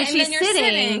it. Right, And and she's then you're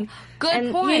sitting. Good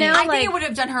and, point. You know, I like, think it would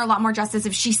have done her a lot more justice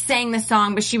if she sang the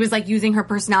song, but she was like using her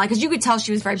personality because you could tell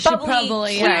she was very bubbly,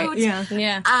 probably, cute. right.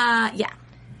 Yeah. Yeah.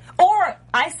 Or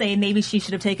I say maybe she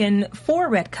should have taken 4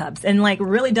 red cups and like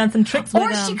really done some tricks with Or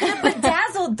them. she could have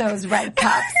bedazzled those red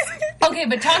cups. Okay,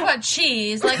 but talk about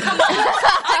cheese. Like, come on.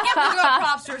 I give the girl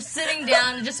props for sitting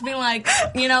down and just being like,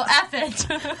 F it.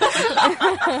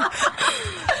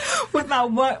 with my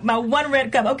one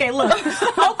red cup. Okay, look,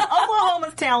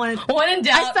 Oklahoma's talent. When in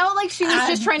doubt, I felt like she was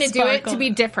just trying to do it to be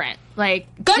different. Like,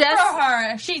 good just, for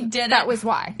her. She did it. That was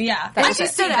why. Yeah, That I was can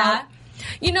it. see that.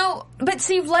 But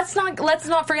see, let's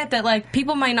not forget that, like,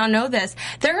 people might not know this.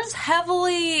 There's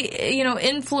heavily,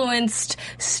 influenced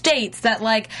states that,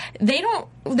 like,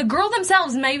 the girl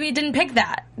themselves maybe didn't pick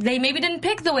that. They maybe didn't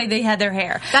pick the way they had their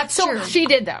hair. That's true. She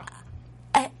did, though.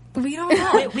 We don't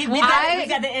know. We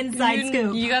got the inside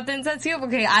scoop. You got the inside scoop?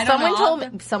 Okay, I don't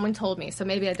know. Someone told me, so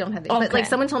maybe I don't have the. Okay. But, like,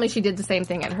 someone told me she did the same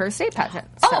thing at her state pageant.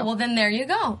 So. Oh, well, then there you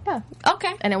go. Yeah.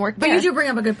 Okay. And it worked But there. you do bring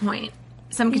up a good point.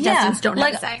 Some contestants don't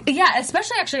have a say. Yeah,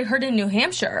 especially actually I heard in New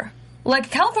Hampshire.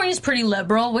 Like, California's pretty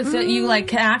liberal with it. You, like,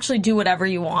 can actually do whatever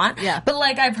you want. Yeah. But,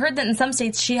 like, I've heard that in some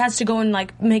states she has to go and,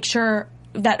 like, make sure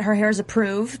that her hair is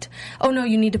approved. Oh, no,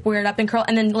 you need to wear it up and curl.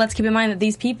 And then let's keep in mind that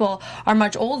these people are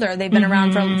much older. They've been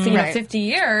around for, Right. 50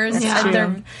 years. That's And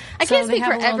true. I so can't they speak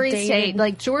have for a little every dated- state.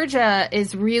 Like, Georgia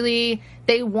is really,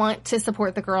 they want to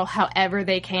support the girl however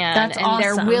they can. That's and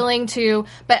awesome. they're willing to,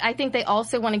 but I think they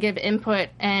also want to give input,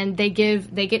 and they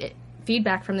get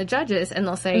feedback from the judges, and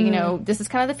they'll say, this is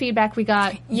kind of the feedback we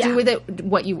got. Yeah. Do with it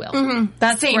what you will.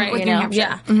 That's Same great. with you New know? Hampshire.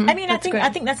 Yeah. I mean, I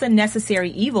think that's a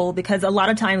necessary evil because a lot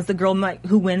of times the girl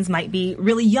who wins might be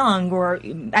really young, or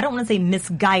I don't want to say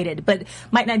misguided, but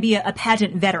might not be a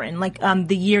pageant veteran. Like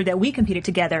the year that we competed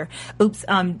together, I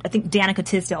think Danica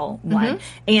Tisdale won,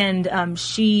 and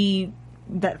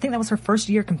I think that was her first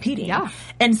year competing. Yeah.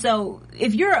 And so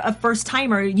if you're a first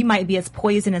timer, you might be as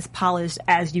poised and as polished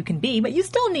as you can be, but you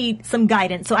still need some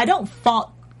guidance. So I don't fault,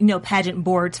 pageant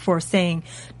boards for saying,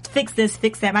 fix this,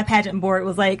 fix that. My pageant board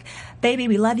was like, baby,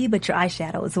 we love you, but your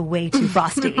eyeshadow is way too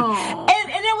frosty.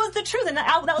 And it was the truth. And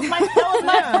that was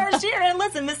my first year. And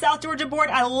listen, Miss South Georgia board,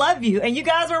 I love you. And you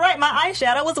guys were right. My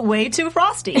eyeshadow was way too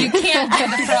frosty. You can't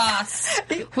do the frost.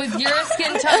 With your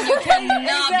skin tone, you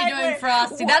cannot be doing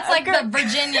frosty. That's like the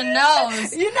Virginia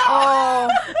nose.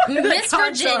 Miss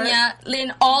Virginia,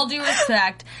 in all due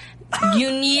respect,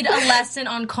 you need a lesson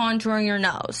on contouring your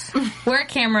nose. Where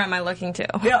camera am I looking to?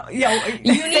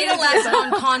 You need a lesson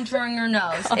on contouring your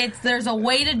nose. There's a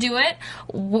way to do it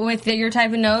with your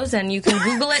type of nose, and you can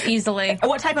Google it easily.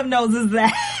 What type of nose is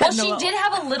that? Well, she did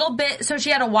have a little bit, so she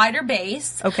had a wider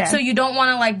base. Okay. So you don't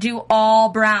want to, like, do all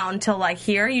brown till, like,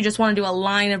 here. You just want to do a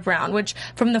line of brown, which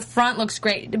from the front looks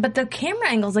great. But the camera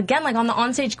angles, again, like on the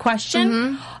onstage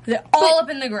question, they're all up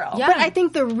in the grill. Yeah. But I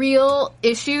think the real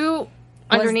issue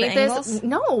underneath this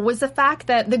was the fact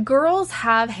that the girls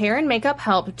have hair and makeup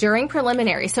help during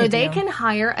preliminary, so they can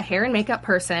hire a hair and makeup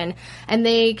person, and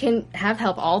they can have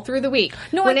help all through the week.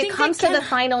 When it comes to the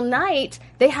final night,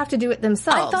 they have to do it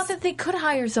themselves. I thought that they could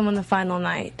hire someone the final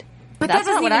night. But That's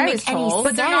that doesn't not what even I make was any told. sense.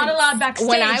 But they're not allowed backstage.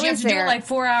 When I You have was to do there- it like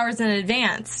 4 hours in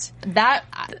advance. That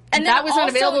And that then was not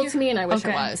also available you're- to me, and I wish Okay.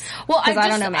 it was. Well, because I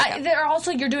don't know makeup. There are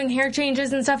also, you're doing hair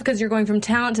changes and stuff because you're going from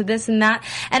talent to this and that.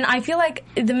 And I feel like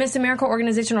the Miss America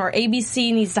organization or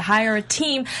ABC needs to hire a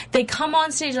team. They come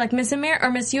on stage like Miss America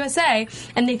or Miss USA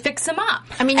and they fix them up.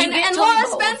 I mean, you and, get and Tony Laura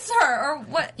Bowles. Spencer or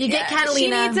what? You get She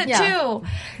Catalina. needs it Yeah. too.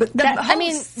 I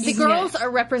mean, the girls are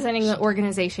representing the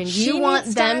organization. You want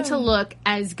needs them to- to look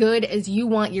as good as you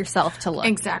want yourself to look.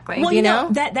 Exactly. Well, you know?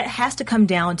 that has to come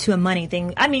down to a money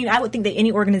thing. I mean, I would think that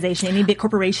any organization, any big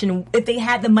corporation, if they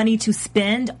had the money to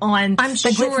spend on I'm the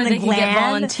sure glitz and the they can get glam,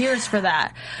 volunteers for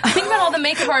that. Think about all the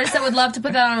makeup artists that would love to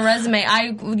put that on a resume.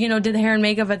 I, did the hair and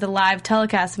makeup at the live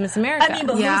telecast of Miss America. I mean,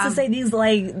 but Yeah. who's to say these,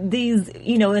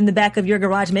 in the back of your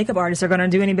garage makeup artists are going to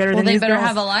do any better well, than they these better girls?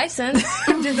 have a license.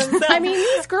 I mean,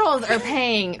 these girls are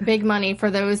paying big money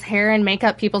for those hair and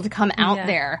makeup people to come out Yeah.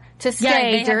 there to Yeah,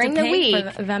 stay they have during to the pay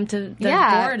week. for them to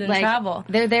Yeah, board and like, travel.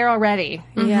 They're there already.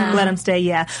 Yeah. Let them stay,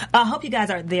 yeah. I hope you guys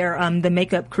are there, the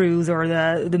makeup crews or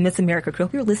the Miss America crew.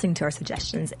 Hope you're listening to our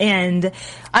suggestions. And,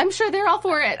 I'm sure they're all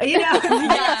for it. you know, We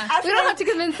don't have to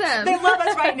convince them. they love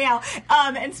us right now.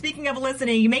 And speaking of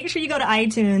listening, you make sure you go to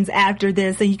iTunes after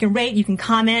this so you can rate, you can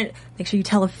comment. Make sure you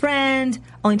tell a friend.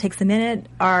 Only takes a minute.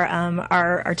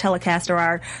 Our telecast or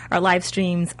our live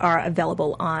streams are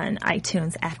available on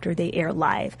iTunes after they air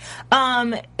live.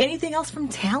 Anything else from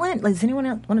talent? Like, does anyone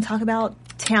want to talk about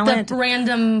talent? The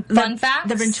random fun facts?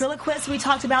 The ventriloquist we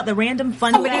talked about, the random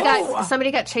fun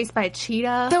Somebody got chased by a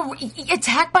cheetah.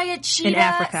 Attacked by a cheetah. In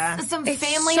Africa. Some It's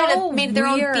family so had made their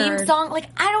own weird. theme song. Like,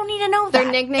 I don't need to know Their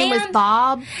that. nickname was And-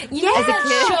 Bob. Yeah, as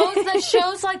a kid.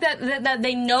 shows like that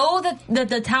they know that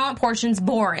the talent portion's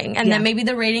boring and Yeah. that maybe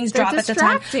the ratings They're drop at the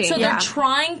time. distracting. So Yeah. they're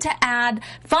trying to add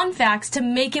fun facts to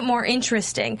make it more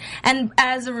interesting. And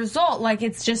as a result, like,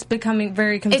 it's just becoming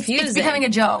very confusing. It's becoming a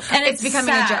joke. And It's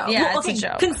becoming a sad. joke. Yeah, Well, it's a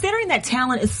joke. Considering that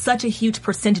talent is such a huge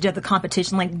percentage of the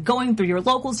competition, like going through your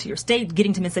locals to your state,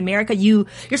 getting to Miss America, you're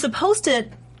supposed to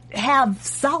have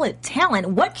solid talent.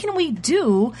 What can we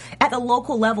do at the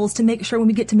local levels to make sure when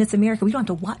we get to Miss America, we don't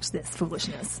have to watch this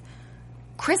foolishness?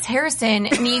 Chris Harrison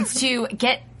needs to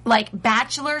get like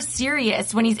Bachelor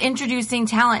serious when he's introducing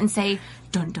talent and say,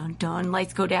 dun dun dun,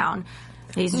 lights go down.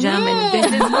 Ladies and gentlemen, this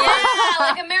is Yeah,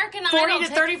 like American Idol. 40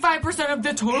 to 35% of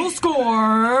the total score.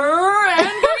 And, and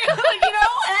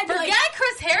I'd be Forget like,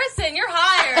 Chris Harrison, you're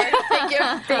hired. Thank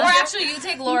you. Or actually, you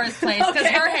take Laura's place because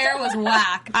her hair was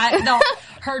whack.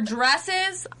 Her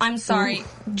dresses. I'm sorry,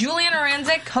 Juliana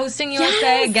Rancic hosting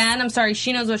USA again. I'm sorry,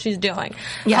 she knows what she's doing.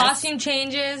 Yes. Costume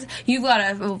changes. You've got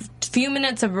a few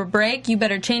minutes of a break. You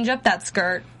better change up that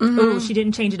skirt. Ooh, she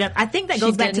didn't change it up. I think that She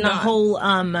goes back did to the not.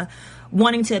 whole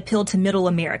wanting to appeal to Middle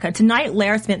America. Tonight,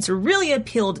 Lara Spencer really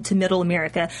appealed to Middle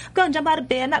America. I'm going to jump out of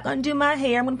bed, not going to do my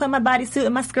hair. I'm going to put my bodysuit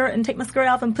and my skirt and take my skirt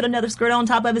off and put another skirt on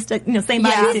top of it. Same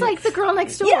bodysuit. She's like the girl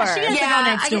next door. Yeah, she is the Yeah, girl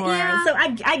next I get- door. yeah. So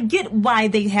I get why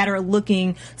they had her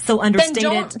looking so Then understated.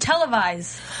 don't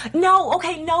televise. No,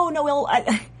 okay, no. Well,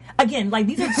 again, like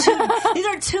these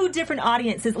are two different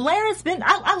audiences. Lara Spencer,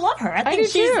 I love her. I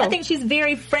think she's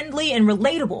very friendly and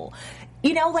relatable.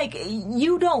 You know, like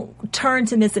you don't turn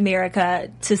to Miss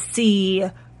America to see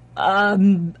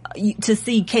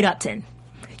Kate Upton.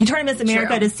 You turn to Miss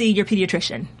America to see your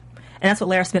pediatrician. And that's what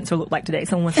Lara Spencer looked like today.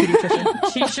 Someone's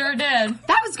pediatrician. She sure did.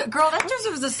 that was good. Girl, that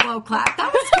just was a slow clap.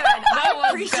 That was good. That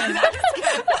was good. That was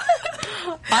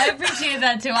good. I appreciate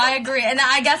that too. I agree. And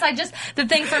I guess the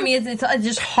thing for me is it's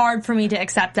just hard for me to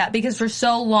accept that because for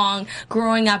so long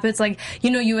growing up, it's like,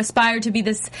 you aspire to be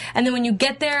this. And then when you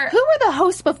get there. Who were the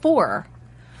hosts before?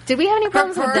 Did we have any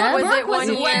problems with Burke them? was Brooke it one was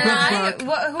year? when Brooke.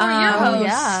 who are your hosts?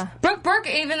 yeah. Brooke Burke,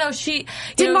 even though she.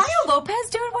 Did Mario Lopez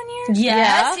do it 1 year?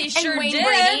 Yes, he And sure Wayne did.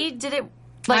 Brady did it.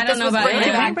 I don't know about way Wayne.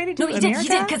 back. Wayne Brady do No, he did. He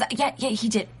did. America? Because he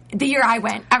did. The year I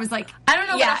went, I was like, I don't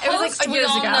know, Yeah, but a it was host, like we years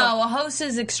all ago. know, a host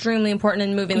is extremely important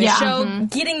in moving the Yeah. show,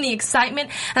 getting the excitement,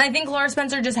 and I think Laura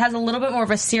Spencer just has a little bit more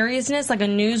of a seriousness, like a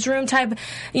newsroom type,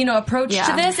 approach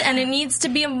to this, and it needs to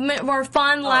be a more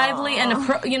fun, lively, and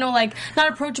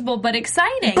not approachable, but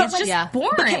exciting. But it's like- just Yeah.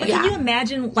 boring. But can you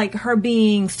imagine like her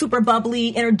being super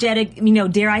bubbly, energetic,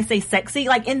 dare I say sexy?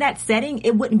 Like in that setting,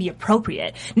 it wouldn't be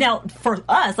appropriate. Now for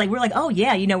us, like we're like, oh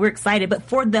yeah, we're excited. But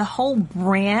for the whole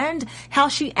brand, how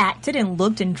she acted and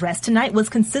looked and dressed tonight was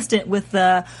consistent with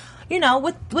the,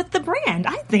 with the brand.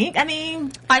 I think. I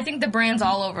mean, I think the brand's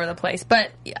all over the place, but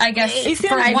I guess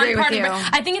for I one agree part with of it, you.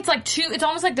 I think it's like it's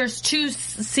almost like there's two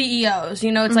CEOs,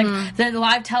 it's like the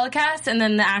live telecast and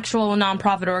then the actual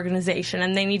nonprofit organization,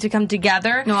 and they need to come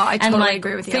together No, I and totally like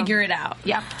agree with you. figure it out.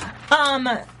 yeah.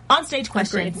 on stage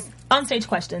questions. On-stage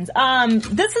questions.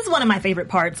 This is one of my favorite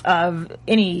parts of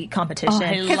any competition.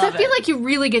 Because I feel like you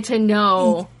really get to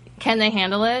know. Can they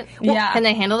handle it? Yeah. Can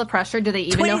they handle the pressure? Do they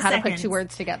even know how to put seconds. 2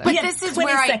 words together? But this is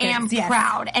where I am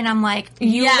proud. And I'm like,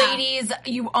 you ladies,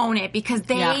 you own it. Because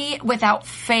they, without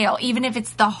fail, even if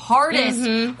it's the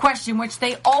hardest question, which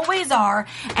they always are,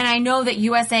 and I know that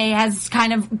USA has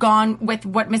kind of gone with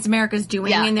what Miss America's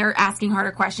doing, and they're asking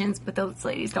harder questions, but those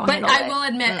ladies don't handle it. But I will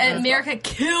admit, America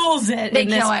kills it in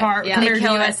this part Yeah. compared They to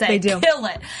kill USA. it. They do. Kill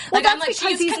it. Well, Like, I'm that's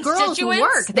like, because these girls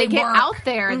work. They get out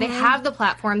there. They have the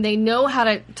platform. They know how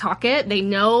to talk it. They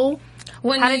know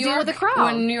how to deal with the crowd.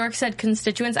 When New York said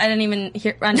constituents, I didn't even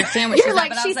understand what she You're said. like,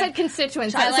 but I she was said like,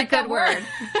 constituents. I That's like a good that word.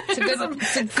 It's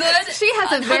a good. She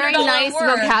has a very nice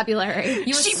word.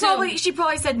 vocabulary. She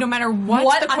probably said no matter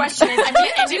what the question is, I'm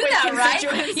did do that,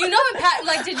 right? You know,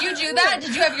 Pat, did you do that?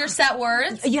 Did you have your set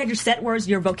words? You had your set words,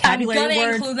 your vocabulary I'm gonna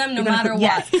words. include them no You're gonna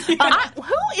matter put- what.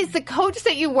 Who is the coach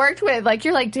that you worked with? Like,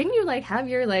 you're like, didn't you like have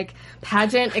your like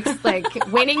pageant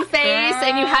winning face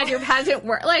and you had your pageant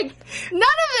work? Like, none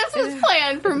of this was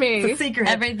planned for me. Secret.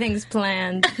 Everything's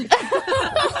planned.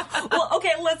 Well,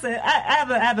 okay, listen. I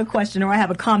have a question, or I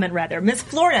have a comment rather. Miss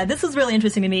Florida, this was really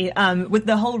interesting to me. With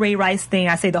the whole Ray Rice thing,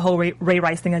 I say the whole Ray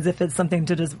Rice thing as if it's something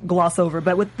to just gloss over.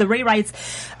 But with the Ray Rice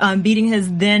beating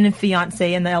his then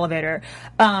fiance in the elevator,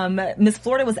 Miss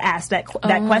Florida was asked that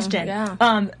question.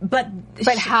 Yeah. But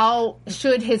how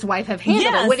should his wife have handled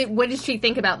Yes. it? What did she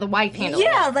think about the wife handling it?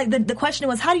 Yeah, like the question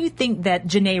was, how do you think that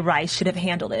Janae Rice should have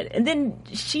handled it? And then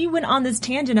she went on this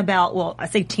tangent about, well, I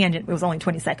say tangent, it was only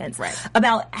 20 seconds,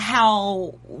 about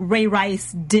how Ray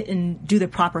Rice didn't do the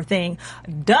proper thing.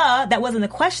 Duh, that wasn't the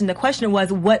question. The question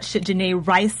was, what should Janae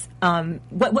Rice,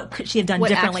 what could she have done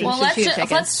differently? Well,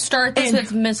 let's start this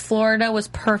with Miss Florida was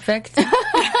perfect.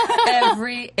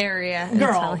 Every area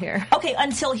until here. Okay,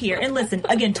 until here. And listen,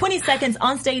 again, 20 seconds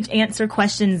on stage answer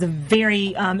questions,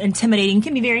 very intimidating,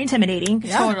 can be very intimidating.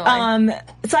 Yeah. Totally.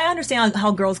 So I understand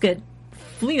how girls get,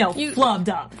 flubbed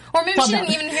up. Or maybe she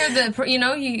didn't even hear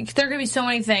there could be so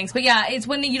many things. But yeah, it's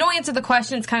when you don't answer the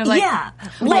question, it's kind of like...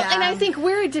 Well, and I think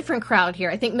we're a different crowd here.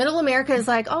 I think Middle America is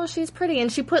like, oh, she's pretty,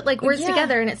 and she put like words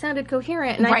together and it sounded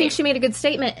coherent, and I think she made a good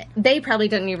statement. They probably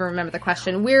didn't even remember the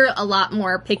question. We're a lot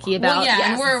more picky about,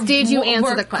 did you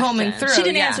answer the question? Combing through. She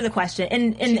didn't answer the question.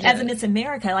 And as a Miss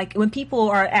America, like when people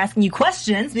are asking you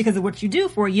questions, because of what you do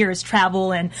for a year is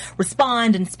travel and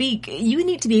respond and speak, you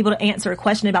need to be able to answer a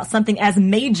question about something as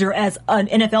major as an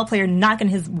NFL player knocking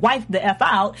his wife the F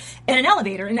out in an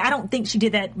elevator. And I don't think she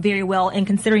did that very well. And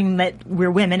considering that we're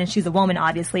women and she's a woman,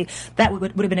 obviously, that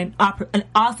would have been an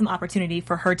awesome opportunity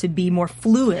for her to be more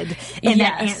fluid in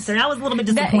that answer. And I was a little bit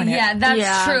disappointed.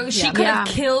 That's true. She could have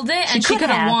killed it and she could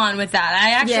have won with that.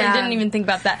 I actually didn't even think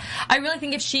about that. I really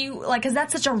think if she, because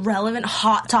that's such a relevant,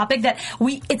 hot topic that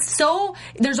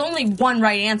there's only one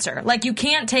right answer. Like, you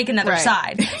can't take another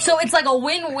side. So it's like a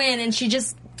win-win, and she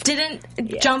just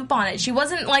didn't jump on it. She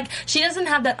wasn't like, she doesn't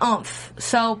have that oomph.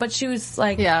 So, but she was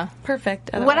like, perfect.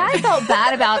 What I felt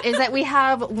bad about is that we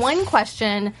have one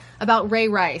question about Ray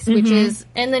Rice, which is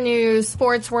in the news,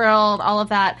 sports world, all of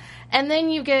that. And then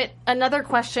you get another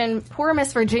question. Poor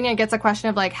Miss Virginia gets a question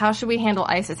of like, how should we handle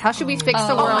ISIS? How should we fix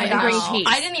the world and bring peace?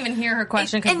 I didn't even hear her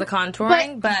question because of the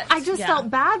contouring, but I just felt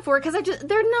bad for her because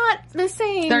they're not the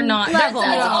same. They're not. level.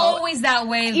 It's always that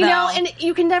way, though. You know, and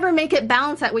you can never make it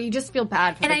balance that way. You just feel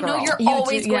bad for and the I girl. know you're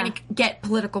always going to get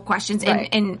political questions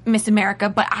in Miss America,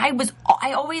 but I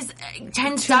always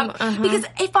tensed up because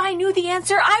if I knew the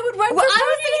answer, I would run for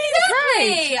president.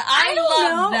 Exactly. I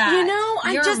love that. You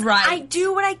know, You're right. I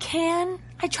do what I can.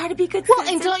 I try to be good. Well,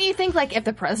 and don't you think like if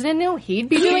the president knew, he'd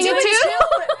be doing it too?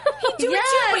 He'd do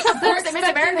it too. But of course, in Miss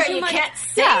America, you can't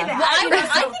say that. Well,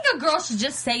 I think a girl should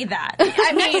just say that.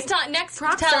 I mean, next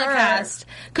telecast.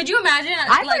 Could you imagine?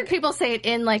 I've heard people say it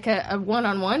in like a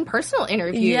one-on-one personal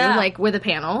interview, like with a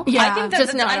panel. Yeah, I think that's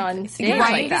just not on stage.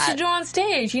 I think you should do it on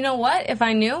stage. You know what? If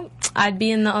I knew, I'd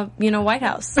be in the White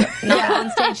House, not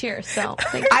on stage here. So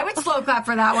I would slow clap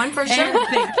for that one for sure. And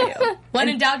thank you. When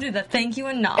in doubt, do the thank you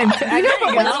and nod.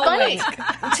 What's funny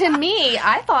to me,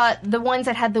 I thought the ones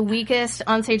that had the weakest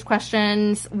onstage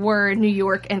questions were New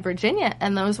York and Virginia,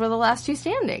 and those were the last two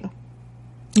standing.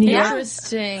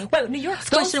 Interesting. But New York's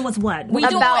question was what?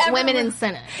 About women in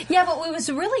Senate. Yeah, but it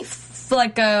was really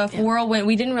like a whirlwind.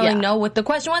 We didn't really know what the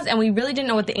question was, and we really didn't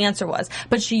know what the answer was.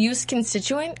 But she used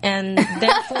constituent, and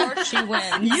therefore she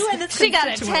wins. She got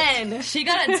a 10. She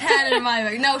got a 10 in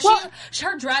my book. No,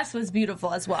 her dress was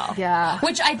beautiful as well. Yeah.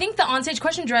 Which I think the onstage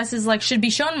question dress is like should be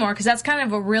shown more because that's kind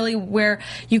of a really where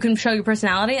you can show your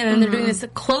personality. And then they're doing this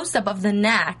close up of the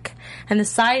neck and the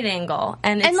side angle,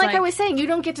 and it's like I was saying, you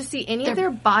don't get to see any of their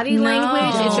body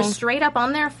language. It's just straight up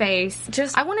on their face.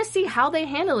 I want to see how they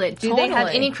handle it. Do they have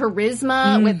any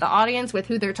charisma with the audience, with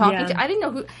who they're talking to? I didn't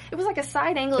know who. It was like a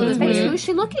side angle of his face. Who is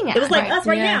she looking at? It was like us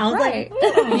right now. Right.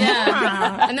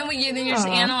 And then you're just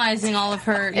analyzing all of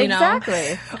her, you know,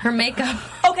 her makeup.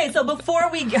 Okay, so before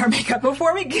we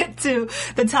get to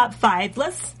the top 5,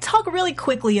 let's talk really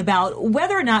quickly about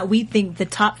whether or not we think the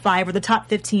top 5 or the top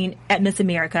 15 at Miss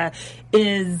America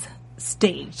is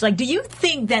staged. Like, do you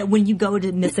think that when you go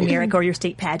to Miss America or your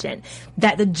state pageant,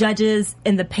 that the judges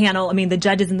in the panel, the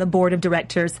judges in the board of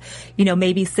directors,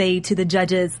 maybe say to the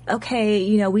judges,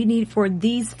 okay, we need for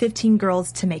these 15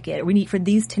 girls to make it. We need for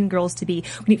these 10 girls to be,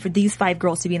 we need for these 5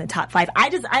 girls to be in the top 5.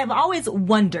 I've always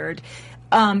wondered,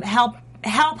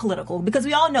 how political, because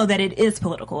we all know that it is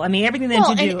political. Everything that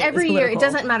you do and every is year, it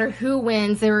doesn't matter who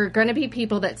wins. There are going to be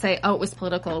people that say, oh, it was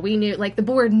political. We knew, the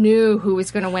board knew who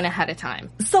was going to win ahead of time.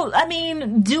 So,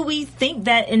 do we think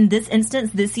that in this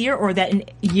instance this year, or that in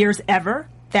years ever,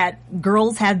 that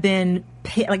girls have been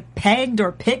pegged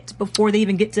or picked before they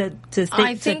even get to state,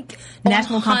 I think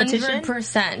national competition?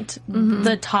 100%.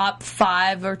 The top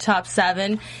 5 or top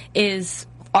 7 is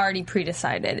already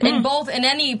pre-decided in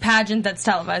any pageant that's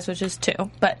televised, which is 2.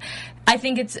 But I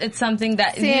think it's something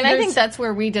that and I think that's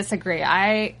where we disagree.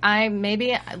 I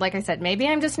maybe, like I said, maybe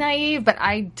I'm just naive, but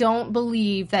I don't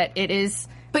believe that it is.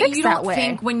 But you don't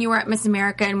think when you were at Miss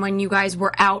America and when you guys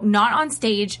were out, not on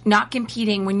stage, not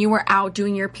competing, when you were out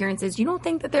doing your appearances, you don't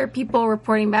think that there are people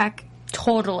reporting back?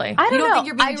 Totally. I don't know. Think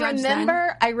you're being judged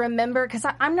I remember, because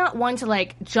I'm not one to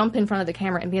jump in front of the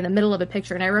camera and be in the middle of a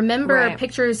picture. And I remember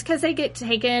pictures, because they get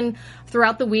taken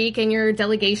throughout the week and your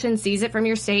delegation sees it from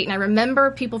your state. And I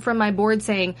remember people from my board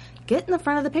saying, get in the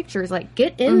front of the pictures,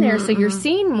 get in there so you're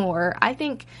seen more. I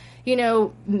think,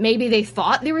 maybe they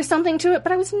thought there was something to it,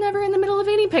 but I was never in the middle of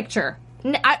any picture.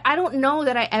 I don't know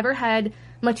that I ever had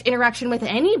much interaction with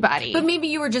anybody. But maybe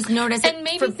you were just noticed and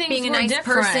maybe for being a nice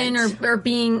person or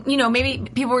being, maybe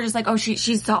people were just like, oh,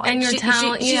 she's tall. And you're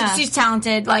talented. She's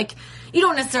talented. You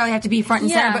don't necessarily have to be front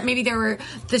and center, but maybe there were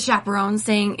the chaperones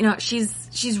saying,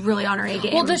 she's really on her A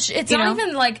game. Well, it's not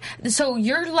even so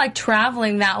you're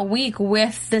traveling that week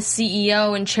with the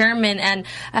CEO and chairman and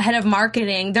a head of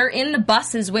marketing. They're in the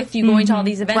buses with you going to all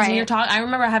these events. And you're talking. I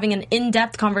remember having an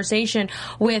in-depth conversation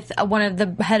with one of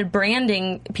the head of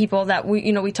branding people that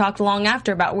we talked long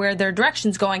after about where their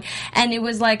direction's going. And it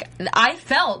was I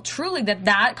felt truly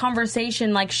that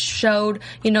conversation showed,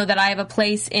 that I have a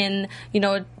place in,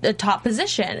 a top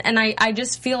position. And I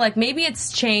just feel like maybe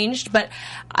it's changed, but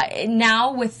now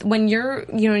when you're,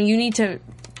 you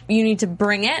need to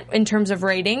bring it in terms of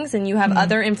ratings, and you have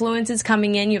other influences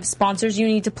coming in. You have sponsors you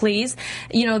need to please.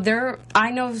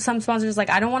 I know some sponsors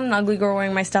I don't want an ugly girl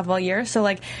wearing my stuff all year. So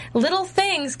little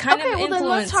things kind of influence. Well, then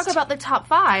let's talk about the top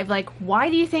 5. Why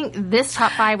do you think this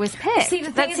top 5 was picked? See,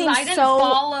 the thing is, I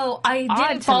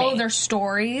didn't follow their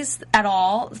stories at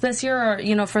all this year,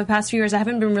 or for the past few years. I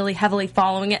haven't been really heavily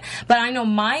following it. But I know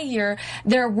my year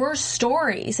there were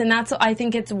stories, and I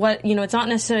think it's what it's not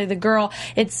necessarily the girl.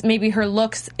 It's maybe her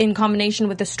looks in combination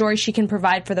with the story she can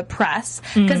provide for the press.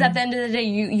 Because at the end of the day,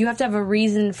 you have to have a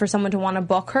reason for someone to want to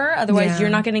book her. Otherwise, you're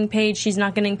not getting paid, she's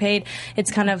not getting paid.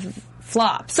 It's kind of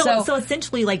flops. So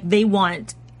essentially, they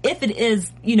want, if it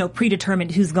is,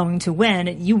 predetermined who's going to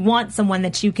win, you want someone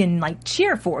that you can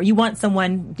cheer for. You want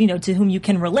someone, to whom you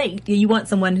can relate. You want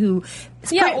someone who is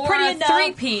pretty enough.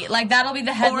 Three-peat. That'll be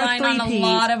the headline on a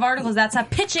lot of articles. That's a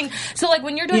pitching. So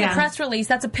when you're doing a press release,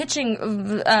 that's a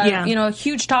pitching, a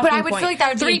huge talking point. But I would feel like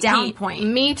that would be a down point.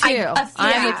 Me too.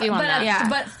 I'm with you on that. Yeah.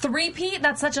 But three-peat,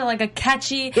 that's such a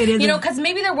catchy, because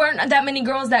maybe there weren't that many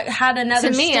girls that had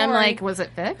another story. To me, I'm was it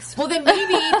fixed? Well, then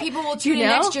maybe people will tune in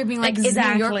next year being is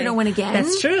New York going to win again?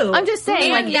 That's true. I'm just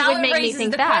saying, and it would make me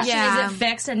think that. Is it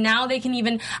fixed? And now they can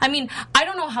even, I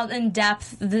don't know how in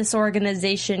depth this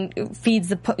organization feeds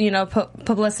the,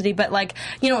 publicity, but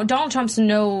Donald Trump's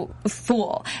no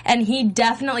fool. And he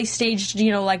definitely staged,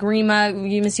 Rima,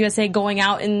 Miss USA going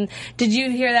out, and did you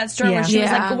hear that story where she was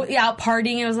out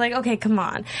partying? It was okay, come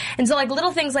on. And so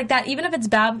little things like that, even if it's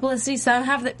bad publicity, some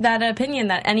have that opinion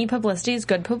that any publicity is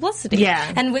good publicity.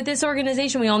 Yeah. And with this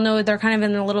organization, we all know they're kind of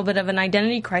in a little bit of an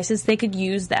identity crisis. They could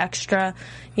use the extra,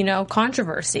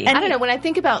 controversy. And I don't know, when I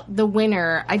think about the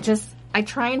winner, I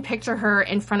try and picture her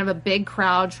in front of a big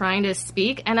crowd trying to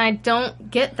speak, and I don't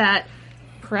get that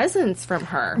presence from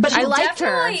her. But I liked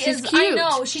her. She's cute. I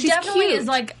know. She's definitely cute. Is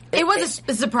it was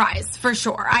a surprise for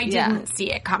sure. I didn't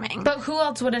see it coming. But who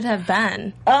else would it have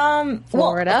been?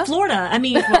 Florida. Florida.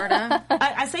 Florida.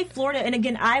 I say Florida, and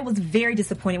again, I was very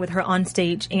disappointed with her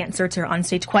onstage answer to her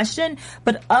onstage question.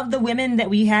 But of the women that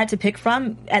we had to pick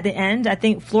from at the end, I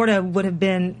think Florida would have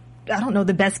been I don't know,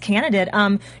 the best candidate.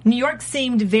 New York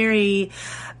seemed very.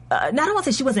 I don't want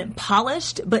to say she wasn't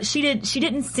polished, but she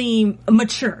didn't seem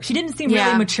mature. She didn't seem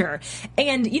really mature.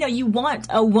 And you want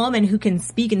a woman who can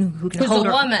speak and who can hold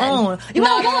her own. You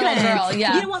want a woman, girl.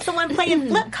 Yeah. You don't want someone playing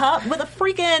flip cup with a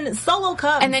freaking solo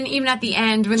cup. And then even at the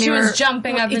end when she was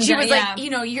jumping up and she was like,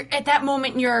 you're at that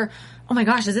moment you're. Oh my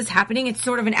gosh, is this happening? It's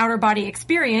sort of an outer body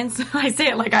experience. I say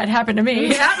it like it happened to me.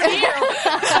 It happened to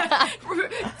you.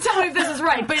 Tell me if this is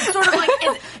right. But it's sort of like,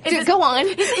 go on.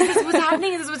 Is this what's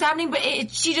happening? Is this what's happening?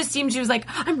 But she just seemed, she was like,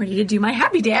 I'm ready to do my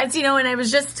happy dance, and I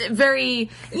was just very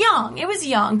young. It was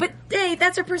young. But hey,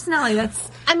 that's her personality.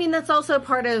 That's also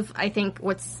part of, I think,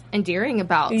 what's endearing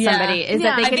about somebody is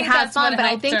that they can have fun, but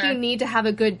I think you need to have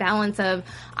a good balance of,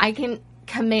 I can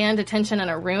command attention in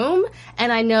a room,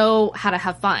 and I know how to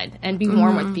have fun and be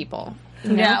warm with people.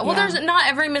 There's not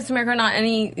every Miss America, not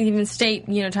any even state,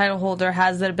 title holder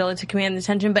has the ability to command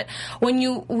attention. But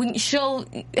when she'll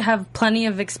have plenty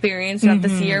of experience throughout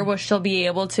this year, where she'll be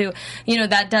able to,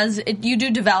 you do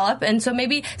develop. And so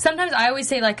maybe sometimes I always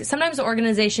say, like, sometimes the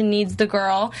organization needs the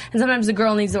girl, and sometimes the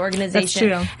girl needs the organization.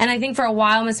 That's true. And I think for a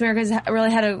while, Miss America's really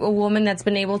had a woman that's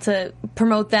been able to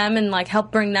promote them and like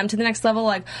help bring them to the next level.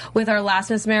 Like with our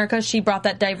last Miss America, she brought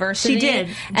that diversity. She did,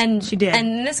 and she did. And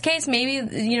in this case,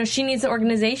 maybe she needs the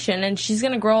organization, and she's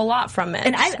going to grow a lot from it.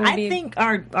 And I think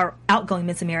our outgoing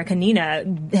Miss America, Nina,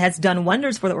 has done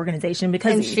wonders for the organization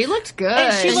because she looked good.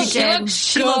 And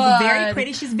she looked very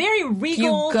pretty. She's very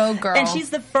regal. You go, girl. And she's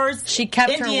the first she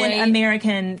kept Indian her weight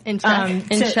American in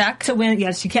check to win.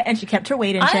 Yeah, she kept her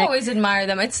weight in check. I always admire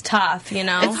them. It's tough,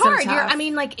 It's hard.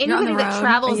 Anybody that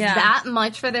travels that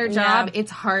much for their job,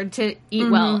 it's hard to eat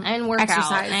well and work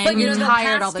out. And but you're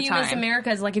tired all the the past few time. Miss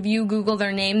Americas, like if you Google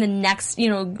their name, the next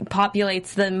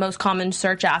populates the most common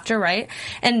search after, right?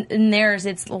 And in theirs,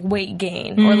 it's weight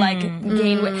gain or like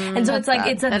gain weight. And so it's like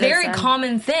it's a very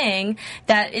common thing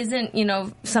that isn't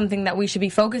something that we should be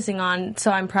focusing on.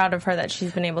 So I'm proud of her that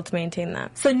she's been able to maintain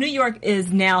that. So New York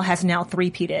has now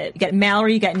three-peated. You got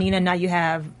Mallory, you got Nina, now you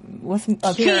have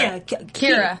Kira.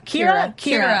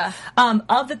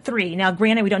 Of the three, now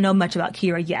granted we don't know much about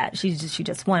Kira yet. She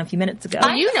just won a few minutes ago.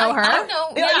 You know her. I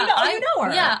know. You know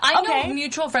her. Yeah, I know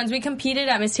mutual friends. We competed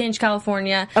at Miss Teenage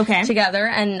California together,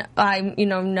 and I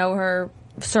know her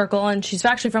circle, and she's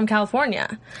actually from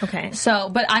California. Okay. So,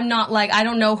 but I'm not like, I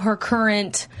don't know her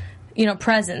current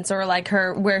presence or like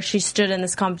her where she stood in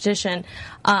this competition.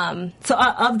 So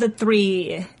of the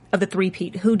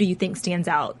three-peat, who do you think stands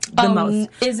out the most?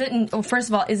 First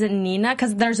of all, is it Nina?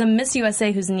 Because there's a Miss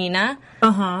USA who's Nina.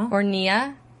 Or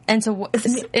Nia. And so it's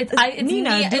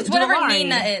Nina. It's whatever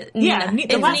Nina is. Nina. Yeah,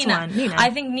 the last Nina. one. Nina. I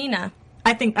think Nina.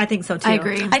 I think so too. I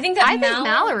agree. I think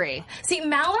Mallory. See,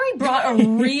 Mallory brought a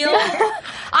real.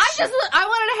 I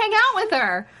wanted to hang out with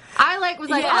her. I we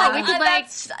could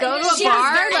go to a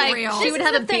bar. She would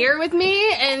have a beer with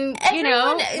me, and we'd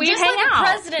hang out.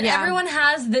 President, everyone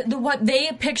has the what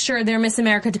they picture their Miss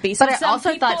America to be. So but I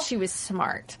also thought she was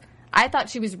smart. I thought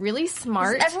she was really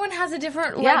smart. Everyone has a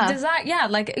different design. Yeah,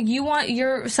 like you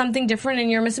want something different in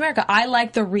your Miss America. I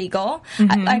like the regal.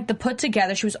 I like the put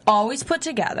together. She was always put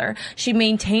together. She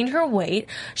maintained her weight.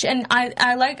 And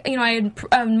I like, I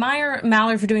admire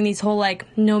Mallory for doing these whole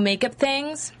no makeup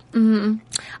things.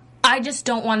 I just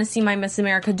don't want to see my Miss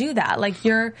America do that.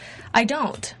 I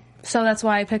don't. So that's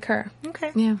why I pick her.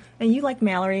 Okay. Yeah. And you like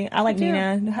Mallory. I like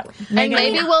Nina. And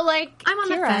maybe we'll like I'm on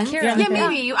Kira. the fence. Kira. Yeah,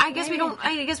 maybe. I guess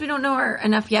we don't know her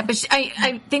enough yet. But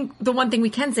I think the one thing we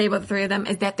can say about the three of them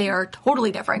is that they are totally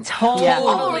different.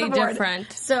 Totally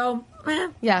different. So,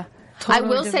 yeah. Totally I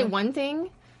will say one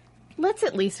thing. Let's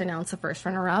at least announce the first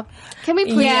runner-up. Can we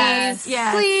please? Yes.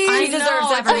 Please. She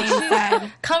deserves everything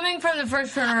said. Coming from the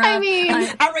first runner-up. I mean,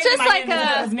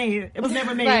 it was me. It was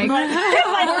never me.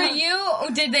 Were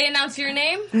you? Did they announce your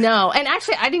name? No. And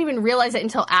actually, I didn't even realize it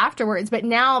until afterwards. But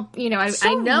now,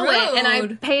 I know rude. it, and I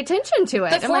pay attention to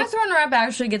it. The fourth runner-up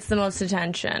actually gets the most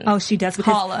attention. Oh, she does.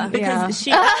 Because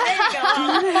she. There you go.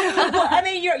 Well, I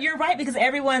mean, you're right, because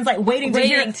everyone's waiting to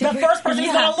hear the first person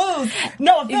who's going to lose.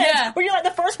 No offense. Yeah. Where you're the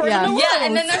first person to lose. Yeah,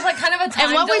 and then there's kind of a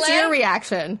time delay. And what was your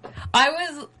reaction?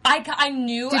 I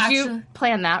knew. Did you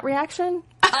plan that reaction?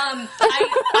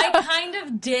 I kind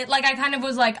of did. I kind of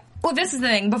was well, this is the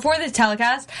thing. Before this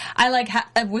telecast,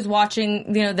 I was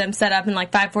watching, them set up in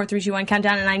 5, 4, 3, 2, 1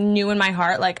 countdown, and I knew in my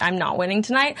heart, I'm not winning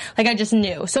tonight. I just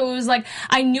knew. So it was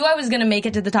I knew I was going to make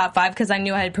it to the top 5 because I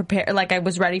knew I had prepared, I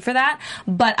was ready for that,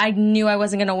 but I knew I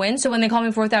wasn't going to win. So when they called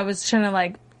me fourth, I was kind of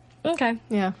okay.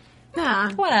 Yeah.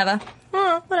 Whatever.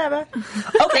 Whatever.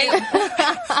 Okay.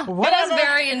 It was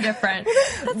very indifferent.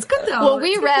 That's good though. Well,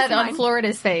 we read on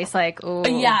Florida's face, like, ooh.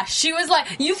 Yeah, she was like,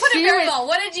 you put it very well.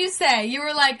 What did you say? You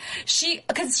were like,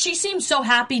 because she seemed so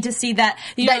happy to see that,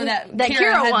 that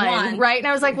Kira had won. Right? And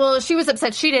I was like, well, she was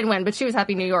upset she didn't win, but she was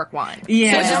happy New York won.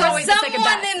 Yeah. So there's always the second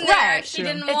someone best. in there. Right, She sure.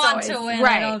 didn't It's want always- to win,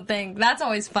 right. I don't think. That's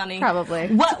always funny. Probably.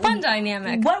 It's a fun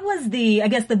dynamic. What was the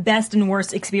best and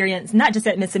worst experience, not just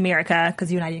at Miss America,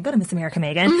 because you and I didn't go to Miss America,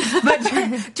 Megan, but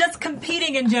just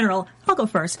competing in general? I'll go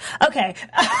first. Okay.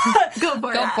 Go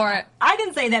for it. I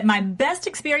can say that my best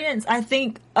experience, I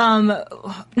think,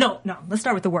 no, let's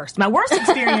start with the worst. My worst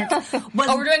experience was...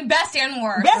 Oh, we're doing best and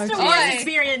worst. Best and worst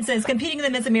experiences competing in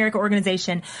the Miss America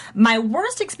organization. My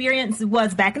worst experience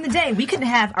was back in the day. We couldn't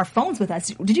have our phones with us.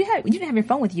 You didn't have your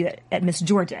phone with you at Miss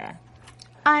Georgia?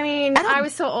 I mean, I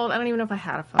was so old, I don't even know if I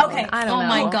had a phone. Okay. I don't know. Oh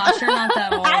my gosh, you're not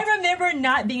that old. I remember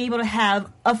not being able to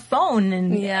have a phone,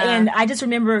 and I just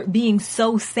remember being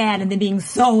so sad and then being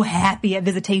so happy at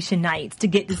visitation nights to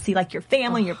get to see like your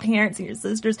family, your parents, and your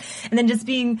sisters, and then just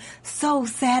being so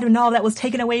sad when all that was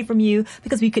taken away from you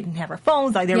because we couldn't have our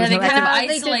phones. Like there was they no kind of they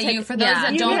did isolate take- you. For those yeah.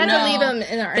 that You don't had to know, leave them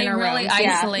in our they inner really rooms.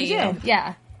 Yeah. isolate you. Yeah.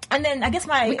 Yeah. And then I guess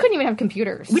We couldn't even have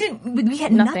computers. we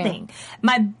had nothing.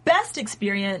 My best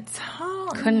experience.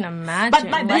 Couldn't imagine.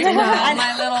 My Like, best- without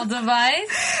my little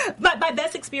device. But my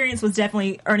best experience was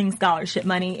definitely earning scholarship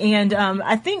money, and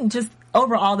I think just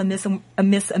overall the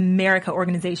Miss America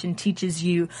organization teaches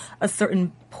you a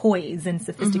certain poise and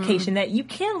sophistication that you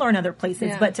can learn other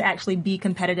places, but to actually be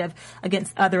competitive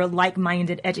against other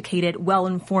like-minded, educated,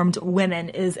 well-informed women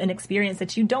is an experience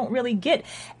that you don't really get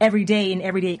every day in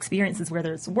everyday experiences,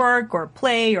 whether it's work or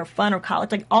play or fun or college.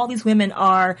 Like all these women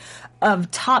are of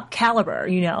top caliber,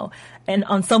 and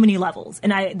on so many levels.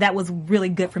 And that was really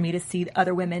good for me to see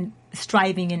other women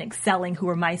striving and excelling who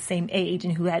were my same age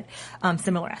and who had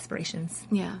similar aspirations.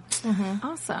 Yeah.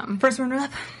 Awesome. First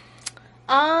runner-up?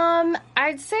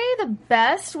 I'd say the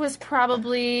best was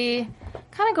probably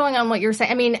kind of going on what you were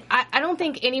saying. I mean, I don't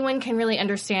think anyone can really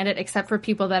understand it except for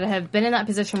people that have been in that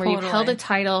position where you've held a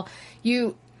title.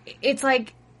 It's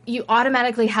like you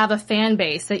automatically have a fan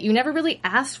base that you never really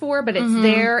asked for, but it's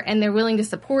there and they're willing to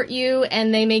support you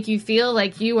and they make you feel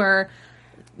like you are,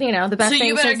 the best So thing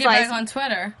you better since get sliced- back on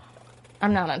Twitter.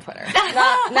 I'm not on Twitter.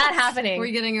 Not happening. We're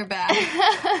getting her back.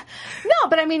 No,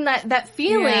 but I mean that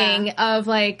feeling of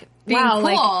like, being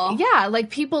wow, cool. like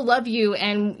people love you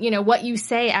and what you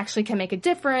say actually can make a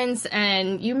difference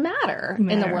and you matter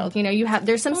in the world.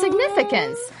 There's some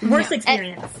significance. Worst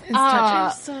experience.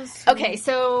 Okay,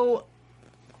 so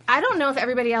I don't know if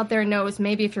everybody out there knows,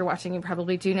 maybe if you're watching you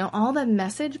probably do know, all the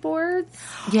message boards.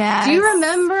 Yeah. Do you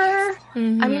remember? I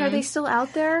mean, are they still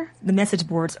out there? The message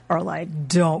boards are like,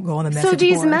 don't go on the message boards. So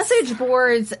these message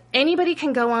boards, anybody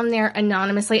can go on there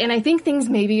anonymously, and I think things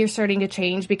maybe are starting to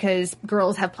change because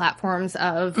girls have platforms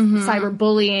of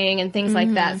cyberbullying and things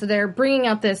like that. So they're bringing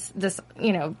up this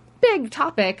big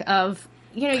topic of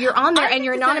you're on there and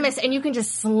you're anonymous and you can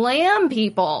just slam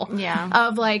people. Yeah.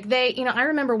 Of like I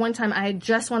remember one time I had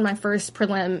just won my first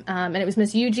prelim, and it was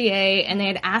Miss UGA, and they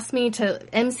had asked me to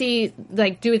MC,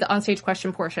 like do the onstage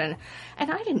question portion. And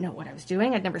I didn't know what I was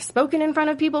doing. I'd never spoken in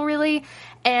front of people really.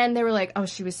 And they were like, oh,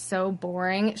 she was so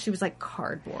boring. She was like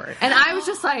cardboard. And I was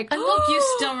just like, And look, you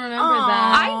still remember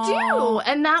that. I do.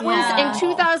 And that was in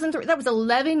 2003. That was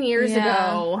 11 years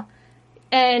ago.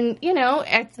 And,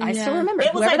 I still remember.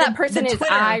 It was Whoever like that person is,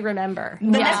 Twitter. I remember. The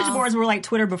message boards were like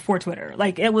Twitter before Twitter.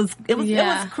 Like it was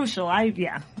crucial.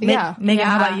 Megan,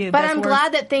 how about you? But Best I'm worst?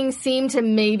 glad that things seem to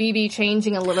maybe be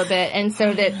changing a little bit. And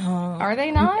so that, are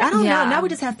they not? I don't know. Now we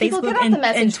just have People Facebook get off and, the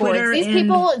message and Twitter. boards. These and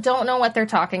people don't know what they're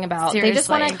talking about. They just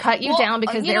want to Seriously. cut you down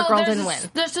because their girl didn't win.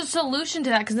 There's a solution to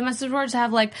that because the message boards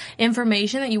have like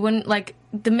information that you wouldn't like.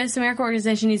 The Miss America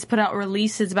organization needs to put out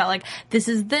releases about like this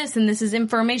is this and this is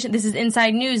information, this is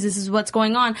inside news, this is what's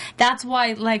going on. That's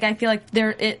why like I feel like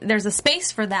there's a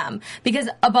space for them because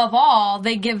above all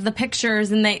they give the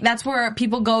pictures and that's where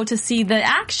people go to see the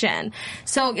action.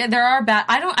 So there are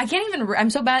I'm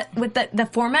so bad with the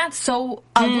format's so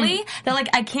ugly that like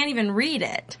I can't even read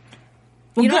it.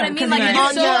 Well, you know good, what I mean? 'cause Like you're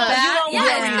it's so not- bad. you don't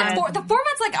Yeah, read it. the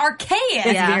format's like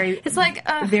archaic.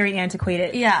 It's very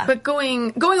antiquated. Yeah. But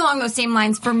going along those same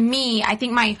lines, for me, I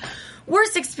think my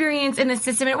worst experience in the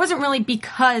system. It wasn't really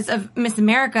because of Miss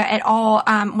America at all.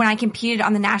 When I competed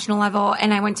on the national level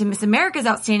and I went to Miss America's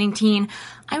Outstanding Teen,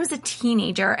 I was a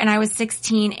teenager and I was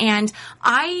 16, and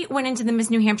I went into the Miss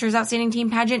New Hampshire's Outstanding Teen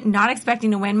pageant not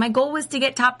expecting to win. My goal was to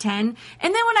get top 10. And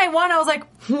then when I won, I was like,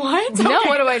 what? Now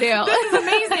what do I do? This is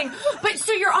amazing. But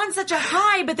so you're on such a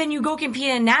high, but then you go compete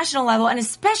at a national level, and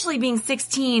especially being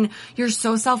 16, you're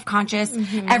so self-conscious.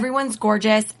 Everyone's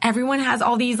gorgeous. Everyone has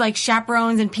all these like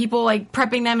chaperones and people like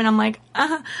prepping them, and I'm like,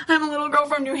 I'm a little girl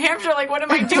from New Hampshire. Like, what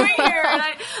am I doing here? And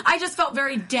I just felt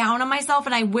very down on myself,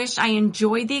 and I wish I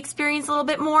enjoyed the experience a little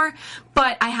bit more.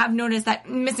 But I have noticed that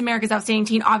Miss America's Outstanding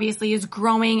Teen obviously is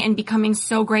growing and becoming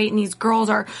so great, and these girls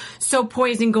are so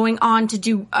poised and going on to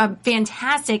do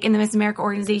fantastic in the Miss America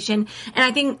organization. And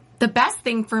I think the best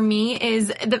thing for me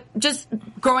is just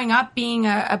growing up being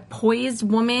a poised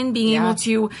woman, being able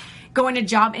to go into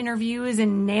job interviews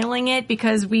and nailing it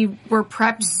because we were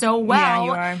prepped so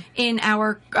well in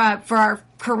our for our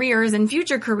careers and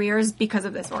future careers because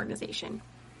of this organization.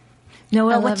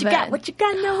 Noelle, what you got? What you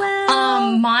got,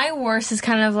 Noelle? My worst is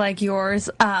kind of like yours.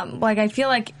 Like, I feel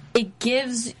like it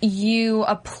gives you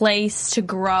a place to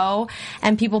grow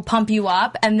and people pump you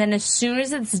up, and then as soon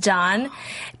as it's done,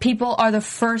 people are the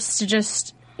first to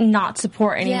just not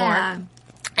support anymore. Yeah.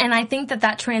 And I think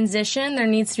that transition, there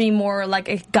needs to be more like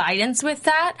a guidance with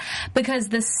that, because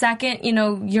the second,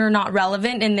 you're not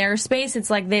relevant in their space, it's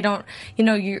like they don't,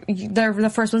 they're the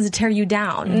first ones to tear you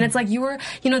down. And it's like you were,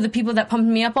 the people that pumped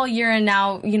me up all year, and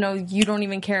now, you don't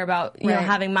even care about, know,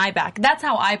 having my back. That's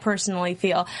how I personally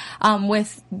feel,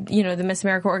 with, the Miss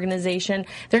America organization.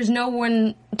 There's no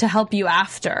one to help you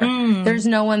after. There's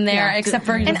no one there except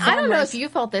for And I don't know if you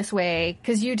felt this way,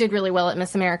 because you did really well at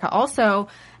Miss America also.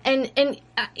 And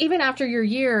even after your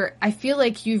year, I feel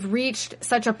like you've reached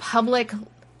such a public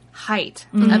height,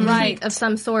 of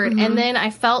some sort. And then I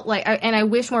felt like, and I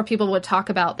wish more people would talk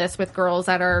about this with girls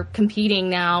that are competing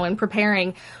now and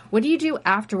preparing. What do you do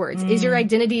afterwards? Is your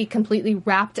identity completely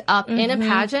wrapped up in a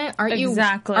pageant? Aren't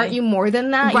you more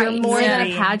than that? Right, You're more than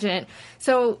a pageant.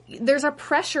 So there's a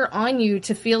pressure on you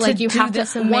to feel like you have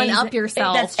to one up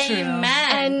yourself. That's true. Amen.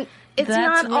 And it's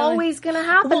not always going to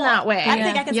happen that way. I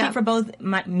think I can speak for both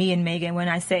me and Megan when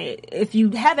I say, if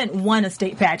you haven't won a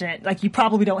state pageant, like, you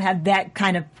probably don't have that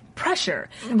kind of pressure.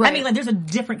 Right. I mean, like, there's a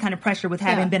different kind of pressure with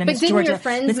having been a But Miss didn't Georgia. your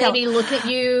friends maybe look at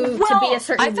you to be a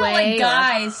certain way? I felt like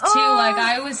guys, too. Like,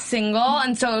 I was single,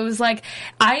 and so it was like,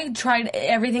 I tried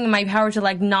everything in my power to,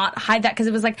 like, not hide that, because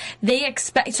it was like, they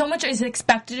expect, so much is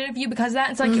expected of you because of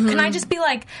that. It's like, can I just be,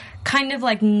 like, kind of,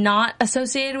 like, not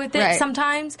associated with it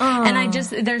sometimes? And I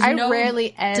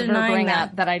rarely ever bring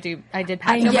up that I did pageant.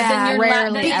 I know, but then you're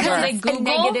rarely because ever. they Google. A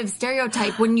negative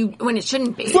stereotype when it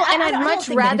shouldn't be. Well, and I'd much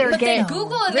rather But get they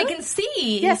Google and they can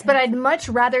see. Yes, but I'd much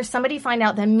rather somebody find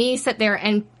out than me sit there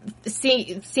and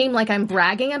seem like I'm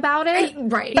bragging about it.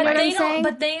 Right. You know what they I'm saying?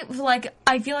 But they, like,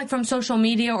 I feel like from social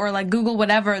media or, like, Google,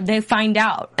 whatever, they find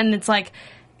out. And it's like,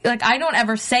 I don't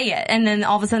ever say it, and then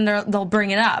all of a sudden they'll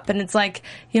bring it up, and it's like,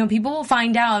 people will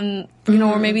find out, and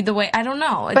or maybe the way, I don't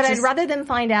know. But I'd rather them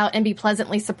find out and be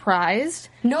pleasantly surprised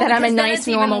that I'm a nice,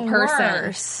 normal person.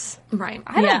 Worse. Right.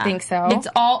 I don't think so. It's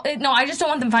all no. I just don't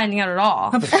want them finding out at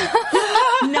all.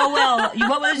 Noelle,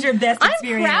 what was your best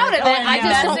experience? I'm proud of it. I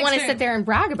just don't want to experience. sit there and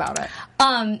brag about it.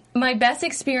 My best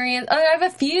experience. I have a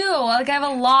few. Like, I have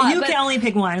a lot. You can only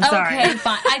pick one. Sorry. Okay,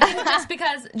 fine. I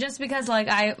think just because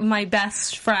like my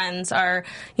best friends are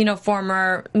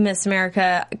former Miss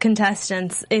America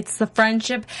contestants. It's the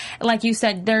friendship. Like you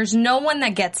said, there's no one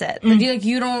that gets it. Like,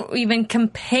 you don't even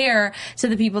compare to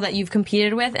the people that you've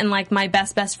competed with. And like, my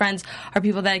best friends are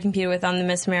people that I competed with on the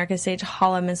Miss America stage.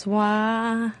 Holla, Miss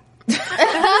Wah.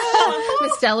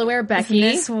 Miss Delaware, Becky.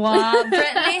 Miss Wah.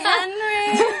 Brittany Henry.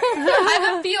 I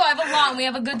have a few. I have a lot. We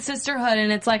have a good sisterhood,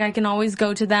 and it's like I can always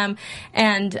go to them,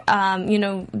 and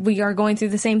we are going through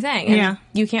the same thing. And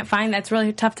you can't find that. It's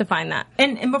really tough to find that.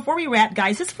 And before we wrap,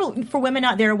 guys, just for women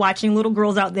out there watching, little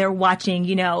girls out there watching,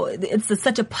 it's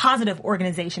such a positive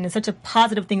organization. It's such a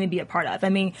positive thing to be a part of. I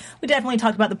mean, we definitely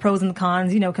talked about the pros and the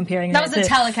cons. Comparing that was a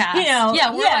telecast.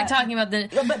 We're like talking about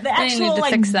but the actual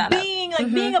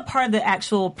being a part of the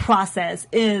actual process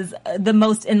is the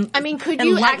most. Could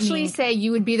you actually say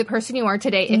you would be the person you are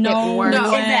today if it weren't? No,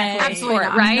 exactly. Absolutely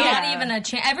not. Right? Not even a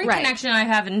chance. Every connection I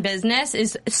have in business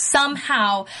is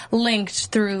somehow linked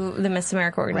through the Miss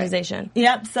America organization. Right.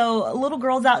 Yep. So little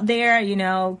girls out there,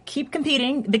 keep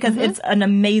competing because it's an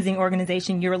amazing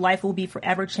organization. Your life will be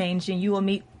forever changed, and you will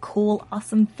meet cool,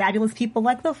 awesome, fabulous people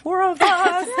like the four of us.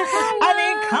 I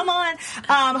mean, come on.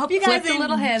 Hope you guys Flip the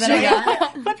little hair that I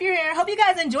got. Flip your hair. Hope you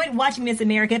guys enjoyed watching Miss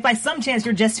America. If by some chance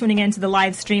you're just tuning into the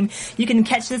live stream, you can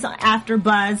catch this on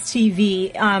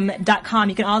AfterBuzzTV.com.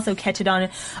 You can also catch it on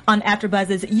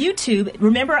AfterBuzz's YouTube.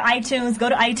 Remember iTunes. Go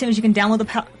to iTunes. You can download the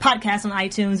podcast on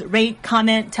iTunes. Rate,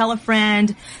 comment, tell a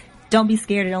friend. Don't be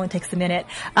scared. It only takes a minute.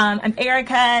 I'm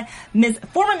Erica,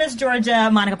 former Miss Georgia,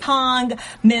 Monica Pong,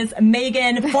 Miss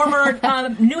Megan, former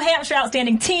New Hampshire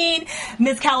Outstanding Teen,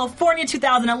 Miss California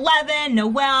 2011,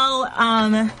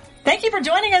 Noelle. Thank you for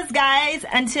joining us, guys.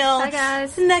 Until Bye,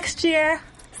 guys. Next year.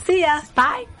 See ya.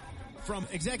 Bye. From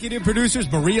executive producers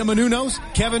Maria Menounos,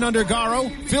 Kevin Undergaro,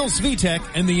 Phil Svitek,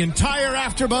 and the entire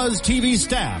AfterBuzz TV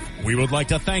staff, we would like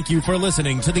to thank you for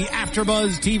listening to the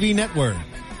AfterBuzz TV network.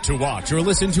 To watch or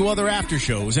listen to other after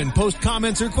shows and post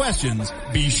comments or questions,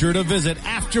 be sure to visit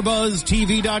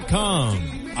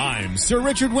AfterBuzzTV.com. I'm Sir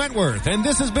Richard Wentworth, and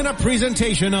this has been a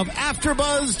presentation of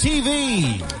AfterBuzz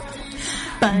TV.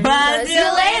 Buzz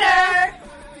you later!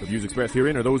 The views expressed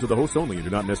herein are those of the hosts only and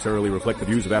do not necessarily reflect the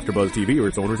views of AfterBuzz TV or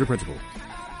its owners or principals.